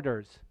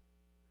martyrs,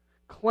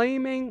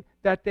 claiming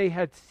that they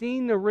had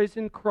seen the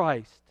risen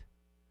Christ.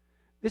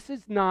 This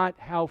is not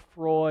how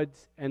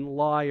frauds and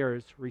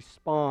liars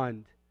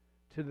respond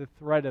to the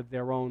threat of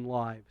their own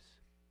lives.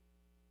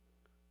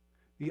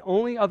 The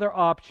only other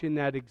option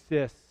that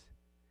exists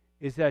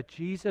is that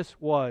Jesus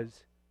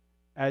was,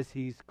 as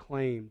he's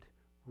claimed,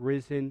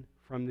 risen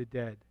from the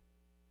dead.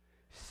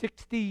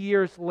 60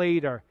 years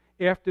later,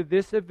 after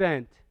this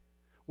event,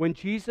 when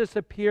Jesus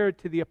appeared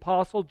to the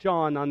Apostle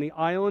John on the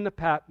island of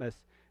Patmos,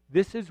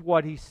 this is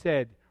what he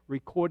said,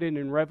 recorded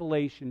in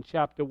Revelation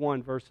chapter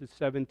 1, verses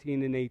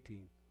 17 and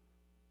 18.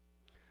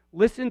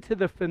 Listen to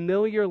the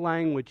familiar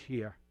language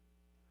here.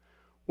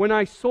 When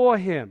I saw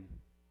him,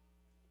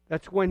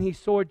 that's when he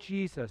saw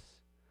Jesus,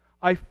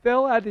 I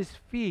fell at his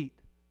feet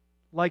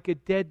like a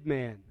dead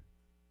man.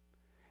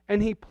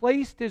 And he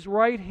placed his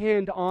right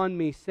hand on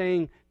me,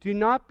 saying, do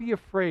not be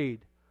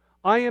afraid.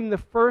 I am the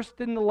first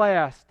and the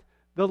last,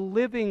 the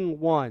living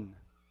one.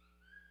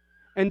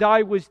 And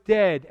I was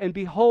dead, and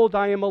behold,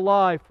 I am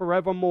alive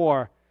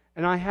forevermore,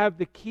 and I have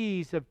the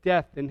keys of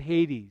death and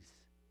Hades.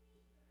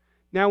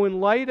 Now,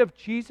 in light of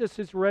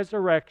Jesus'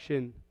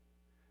 resurrection,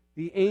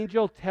 the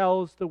angel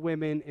tells the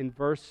women in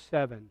verse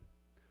 7,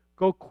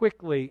 go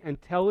quickly and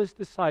tell his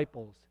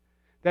disciples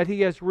that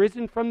he has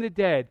risen from the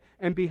dead,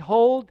 and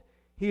behold,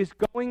 he is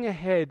going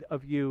ahead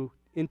of you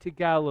into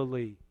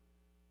Galilee.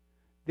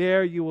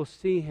 There you will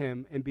see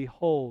him, and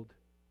behold,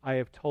 I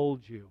have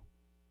told you.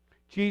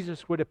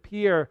 Jesus would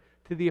appear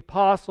to the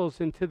apostles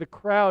and to the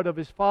crowd of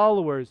his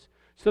followers.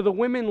 So the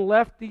women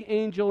left the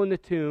angel in the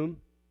tomb,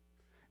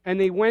 and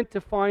they went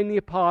to find the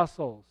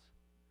apostles.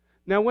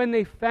 Now when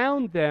they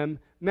found them,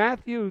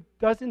 Matthew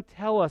doesn't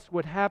tell us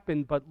what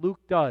happened, but Luke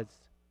does.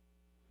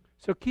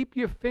 So keep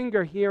your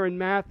finger here in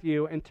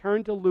Matthew and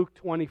turn to Luke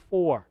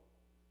 24.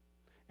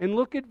 And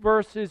look at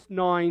verses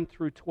 9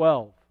 through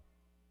 12.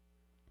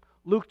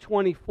 Luke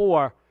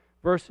 24,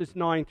 verses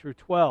 9 through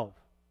 12.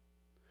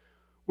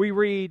 We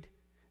read,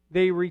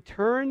 they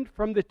returned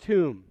from the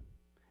tomb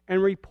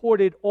and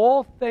reported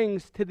all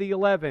things to the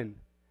 11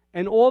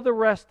 and all the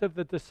rest of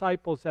the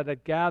disciples that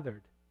had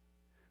gathered.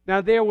 Now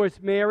there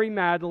was Mary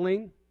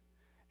Magdalene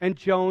and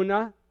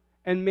Jonah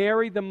and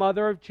Mary the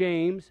mother of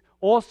James,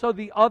 also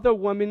the other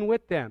women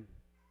with them.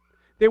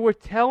 They were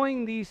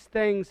telling these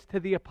things to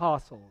the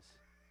apostles.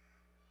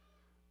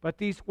 But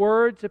these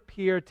words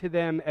appeared to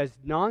them as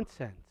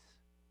nonsense,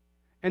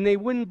 and they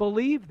wouldn't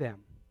believe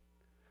them.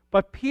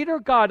 But Peter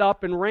got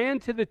up and ran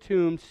to the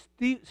tomb,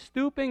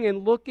 stooping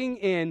and looking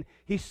in.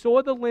 He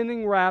saw the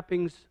linen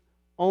wrappings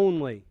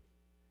only,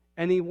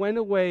 and he went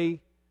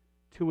away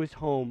to his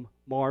home,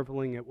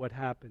 marveling at what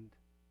happened.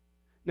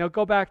 Now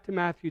go back to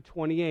Matthew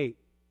 28.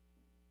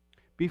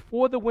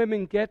 Before the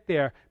women get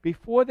there,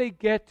 before they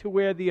get to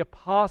where the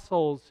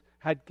apostles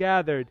had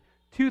gathered,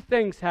 two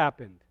things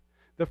happened.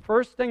 The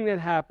first thing that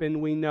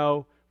happened, we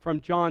know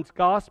from John's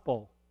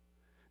Gospel,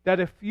 that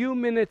a few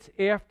minutes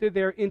after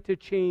their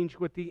interchange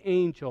with the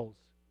angels,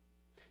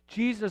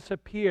 Jesus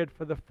appeared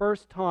for the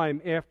first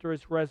time after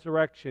his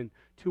resurrection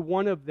to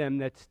one of them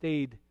that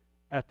stayed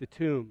at the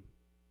tomb.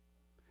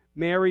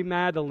 Mary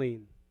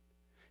Magdalene.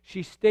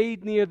 She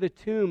stayed near the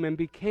tomb and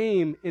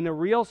became, in a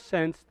real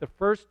sense, the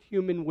first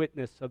human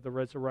witness of the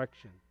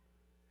resurrection.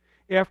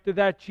 After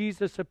that,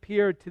 Jesus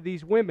appeared to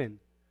these women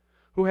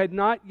who had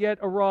not yet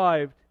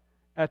arrived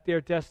at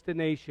their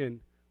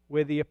destination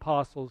where the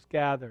apostles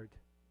gathered.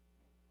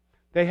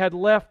 They had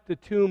left the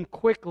tomb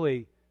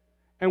quickly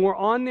and were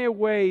on their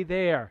way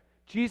there.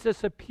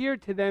 Jesus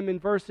appeared to them in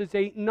verses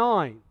 8 and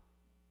 9.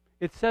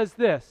 It says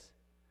this,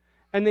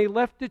 "And they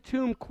left the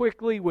tomb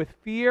quickly with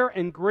fear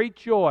and great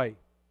joy,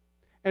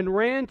 and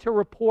ran to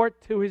report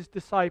to his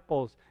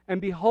disciples.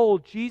 And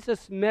behold,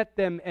 Jesus met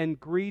them and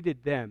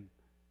greeted them.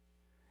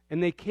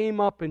 And they came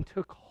up and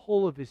took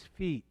hold of his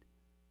feet,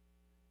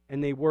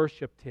 and they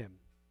worshipped him.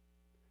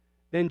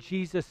 Then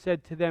Jesus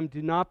said to them,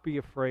 'Do not be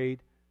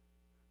afraid.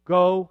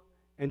 Go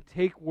and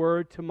take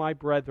word to my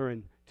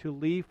brethren to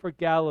leave for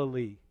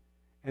Galilee,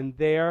 and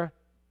there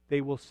they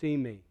will see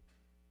me.'"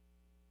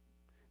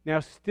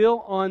 Now, still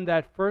on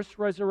that first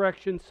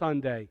Resurrection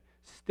Sunday,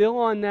 still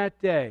on that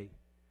day,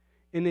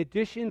 in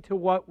addition to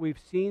what we've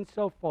seen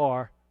so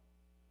far,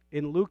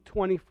 in Luke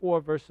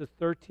 24, verses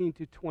 13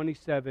 to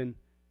 27,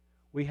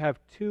 we have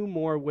two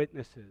more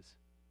witnesses.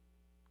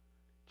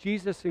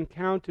 Jesus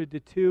encountered the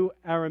two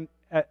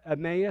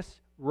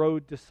Emmaus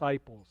Road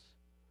disciples.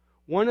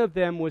 One of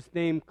them was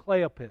named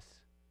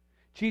Cleopas.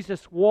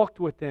 Jesus walked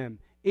with them,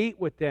 ate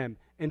with them,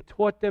 and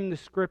taught them the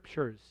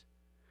Scriptures.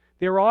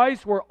 Their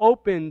eyes were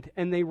opened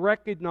and they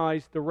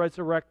recognized the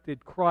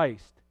resurrected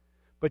Christ.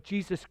 But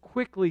Jesus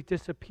quickly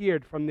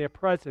disappeared from their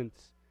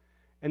presence,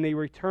 and they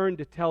returned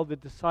to tell the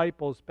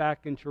disciples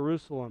back in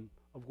Jerusalem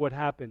of what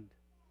happened.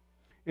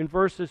 In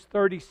verses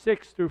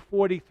 36 through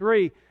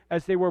 43,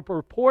 as they were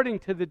reporting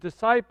to the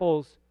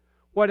disciples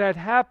what had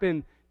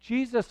happened,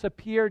 Jesus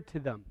appeared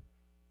to them.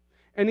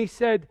 And he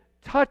said,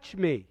 "Touch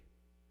me,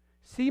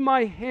 see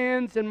my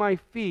hands and my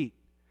feet,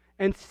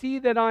 and see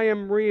that I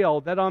am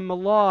real, that I'm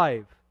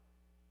alive,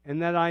 and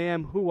that I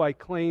am who I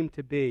claim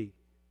to be."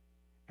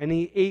 And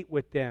he ate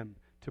with them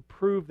to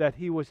prove that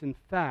he was in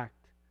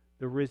fact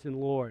the risen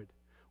Lord.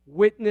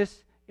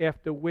 Witness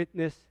after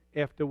witness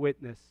after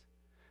witness.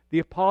 The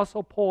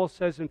Apostle Paul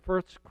says in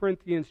 1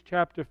 Corinthians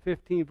chapter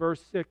 15,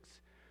 verse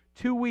 6,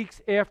 2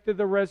 weeks after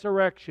the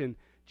resurrection,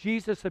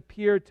 Jesus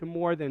appeared to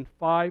more than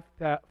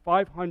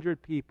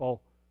 500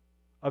 people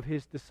of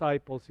his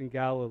disciples in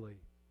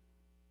Galilee.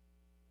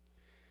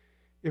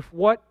 If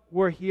what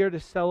we're here to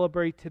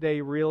celebrate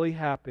today really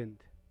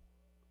happened,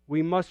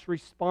 we must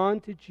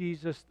respond to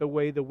Jesus the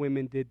way the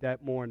women did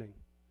that morning.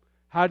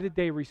 How did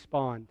they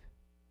respond?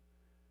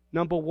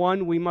 Number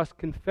one, we must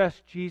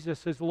confess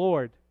Jesus as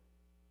Lord.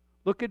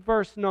 Look at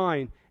verse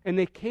 9. "And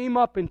they came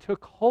up and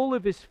took hold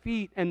of his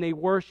feet, and they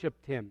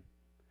worshipped him."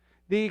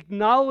 They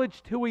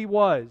acknowledged who he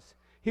was.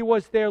 He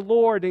was their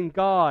Lord and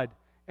God,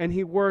 and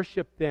he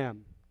worshipped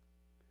them.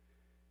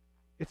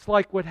 It's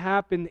like what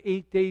happened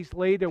 8 days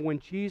later when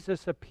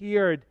Jesus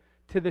appeared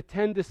to the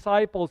 10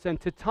 disciples and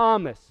to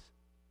Thomas,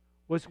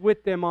 was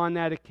with them on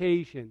that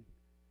occasion.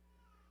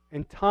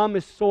 And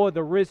Thomas saw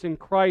the risen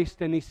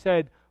Christ and he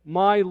said,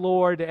 "My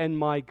Lord and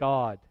my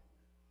God."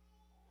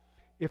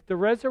 If the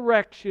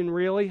resurrection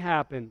really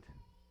happened,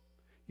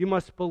 you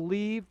must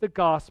believe the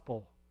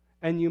gospel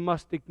and you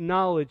must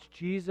acknowledge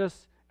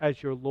Jesus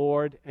as your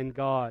Lord and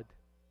God.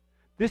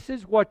 This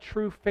is what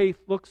true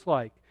faith looks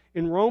like.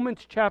 In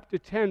Romans chapter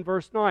 10,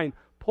 verse 9,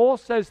 Paul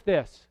says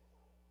this,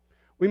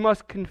 "We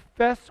must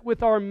confess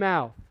with our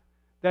mouth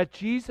that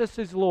Jesus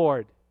is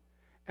Lord,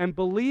 and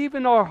believe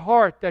in our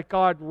heart that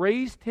God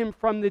raised him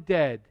from the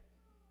dead,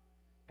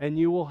 and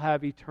you will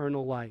have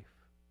eternal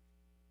life."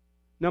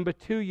 Number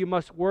two, you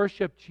must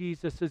worship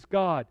Jesus as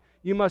God.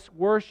 You must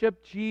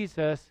worship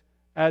Jesus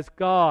as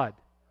God.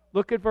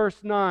 Look at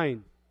verse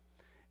 9.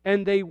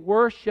 "And they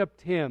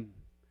worshipped him."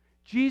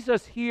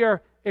 Jesus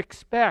here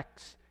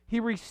expects, he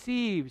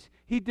receives,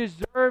 he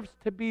deserves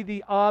to be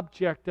the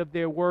object of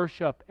their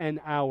worship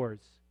and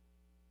ours.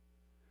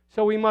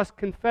 So we must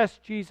confess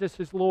Jesus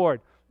as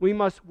Lord. We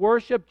must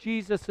worship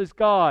Jesus as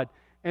God.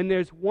 And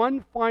there's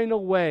one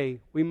final way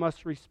we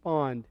must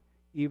respond,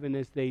 even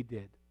as they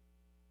did.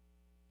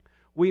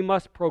 We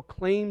must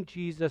proclaim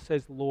Jesus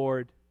as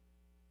Lord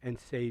and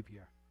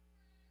Savior.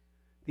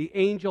 The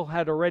angel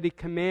had already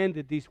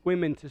commanded these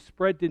women to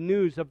spread the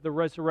news of the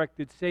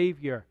resurrected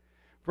Savior.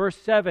 Verse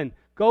 7,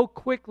 "Go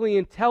quickly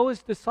and tell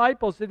his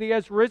disciples that he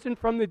has risen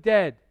from the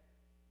dead."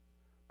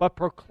 But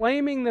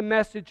proclaiming the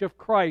message of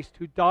Christ,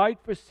 who died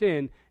for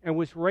sin and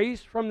was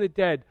raised from the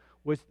dead,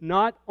 was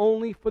not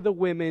only for the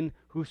women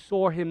who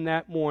saw him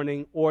that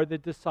morning or the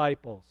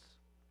disciples.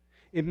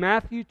 In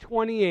Matthew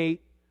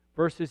 28,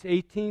 verses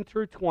 18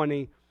 through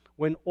 20,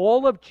 when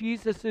all of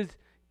Jesus'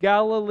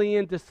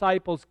 Galilean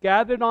disciples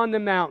gathered on the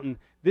mountain,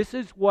 this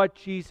is what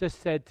Jesus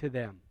said to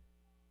them.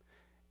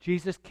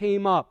 Jesus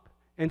came up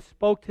and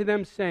spoke to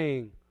them,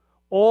 saying,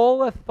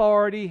 "All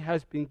authority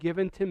has been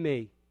given to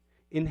me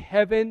in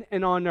heaven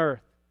and on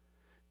earth.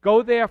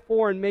 Go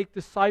therefore and make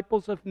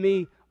disciples of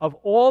me of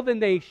all the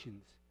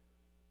nations,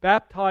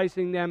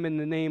 baptizing them in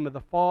the name of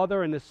the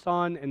Father and the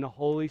Son and the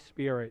Holy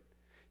Spirit,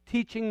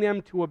 teaching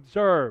them to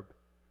observe,"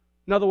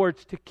 in other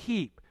words, to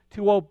keep,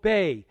 to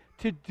obey,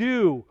 to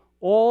do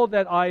all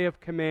that I have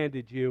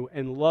commanded you,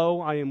 and lo,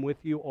 I am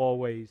with you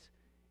always,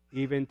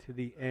 even to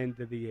the end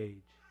of the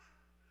age.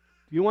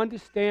 Do you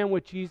understand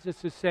what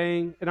Jesus is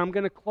saying? And I'm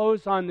going to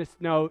close on this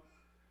note.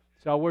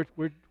 So we're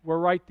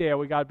right there.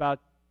 We got about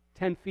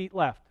 10 feet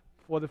left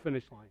before the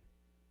finish line.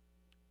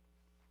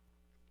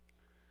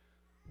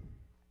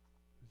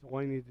 So all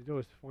I need to do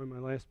is find my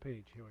last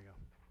page. Here we go.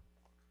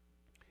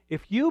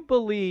 If you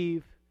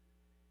believe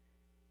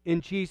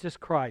in Jesus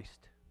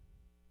Christ,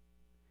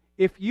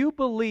 if you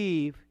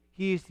believe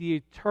he is the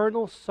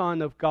eternal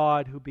Son of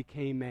God who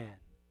became man,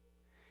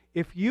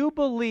 if you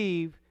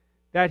believe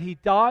that he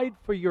died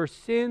for your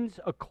sins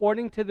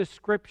according to the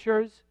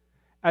Scriptures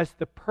as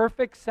the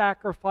perfect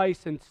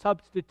sacrifice and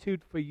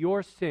substitute for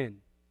your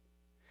sin,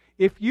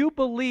 if you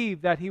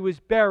believe that he was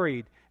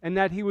buried and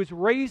that he was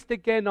raised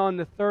again on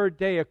the third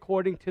day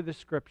according to the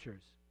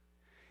Scriptures,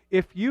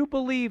 if you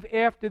believe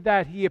after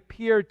that he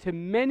appeared to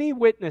many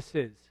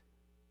witnesses,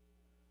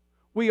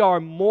 we are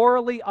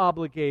morally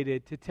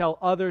obligated to tell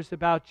others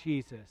about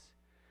Jesus,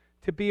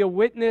 to be a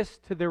witness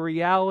to the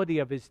reality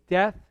of his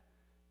death,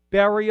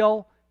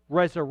 burial,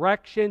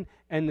 resurrection,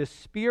 and the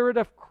Spirit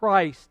of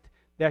Christ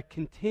that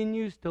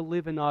continues to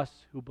live in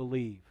us who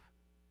believe.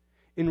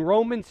 In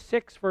Romans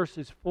 6,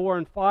 verses 4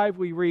 and 5,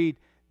 we read,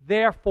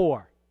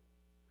 "Therefore,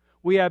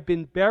 we have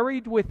been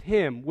buried with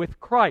him, with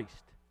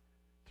Christ,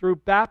 through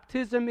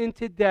baptism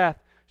into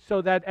death,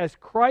 so that as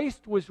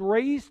Christ was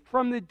raised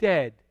from the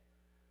dead,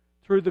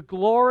 through the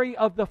glory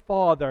of the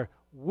Father,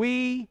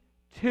 we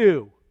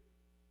too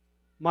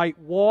might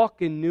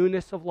walk in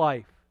newness of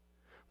life.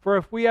 For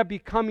if we have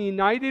become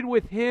united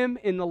with him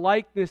in the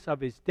likeness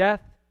of his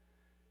death,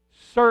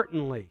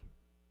 certainly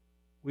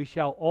we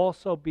shall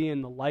also be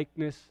in the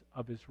likeness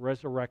of his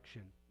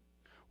resurrection.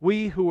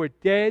 We who were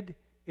dead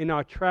in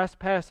our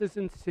trespasses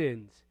and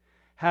sins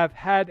have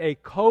had a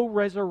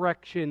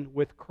co-resurrection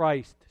with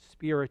Christ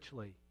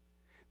spiritually.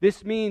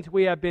 This means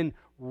we have been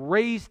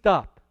raised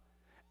up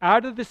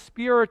out of the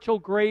spiritual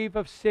grave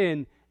of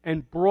sin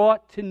and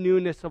brought to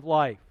newness of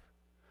life.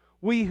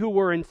 We who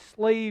were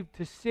enslaved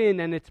to sin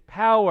and its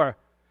power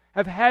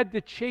have had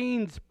the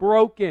chains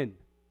broken,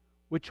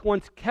 which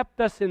once kept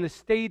us in a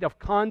state of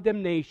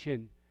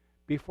condemnation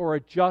before a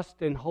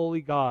just and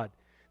holy God.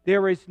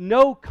 There is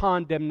no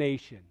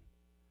condemnation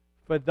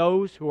for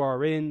those who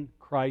are in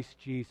Christ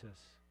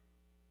Jesus."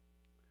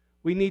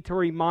 We need to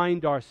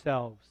remind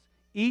ourselves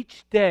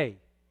each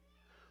day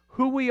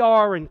who we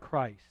are in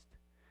Christ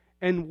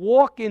and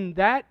walk in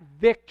that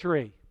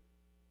victory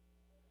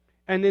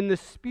and in the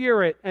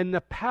Spirit and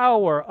the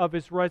power of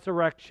his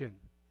resurrection.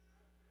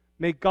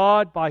 May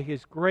God, by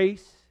his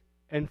grace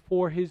and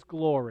for his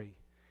glory,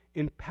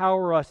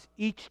 empower us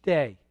each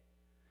day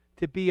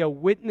to be a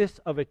witness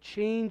of a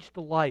changed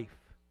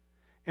life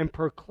and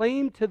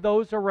proclaim to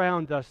those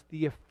around us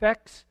the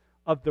effects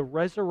of the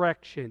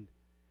resurrection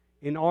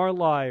in our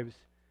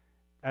lives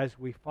as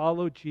we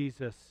follow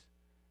Jesus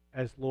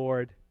as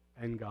Lord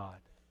and God.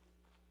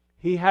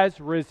 He has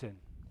risen.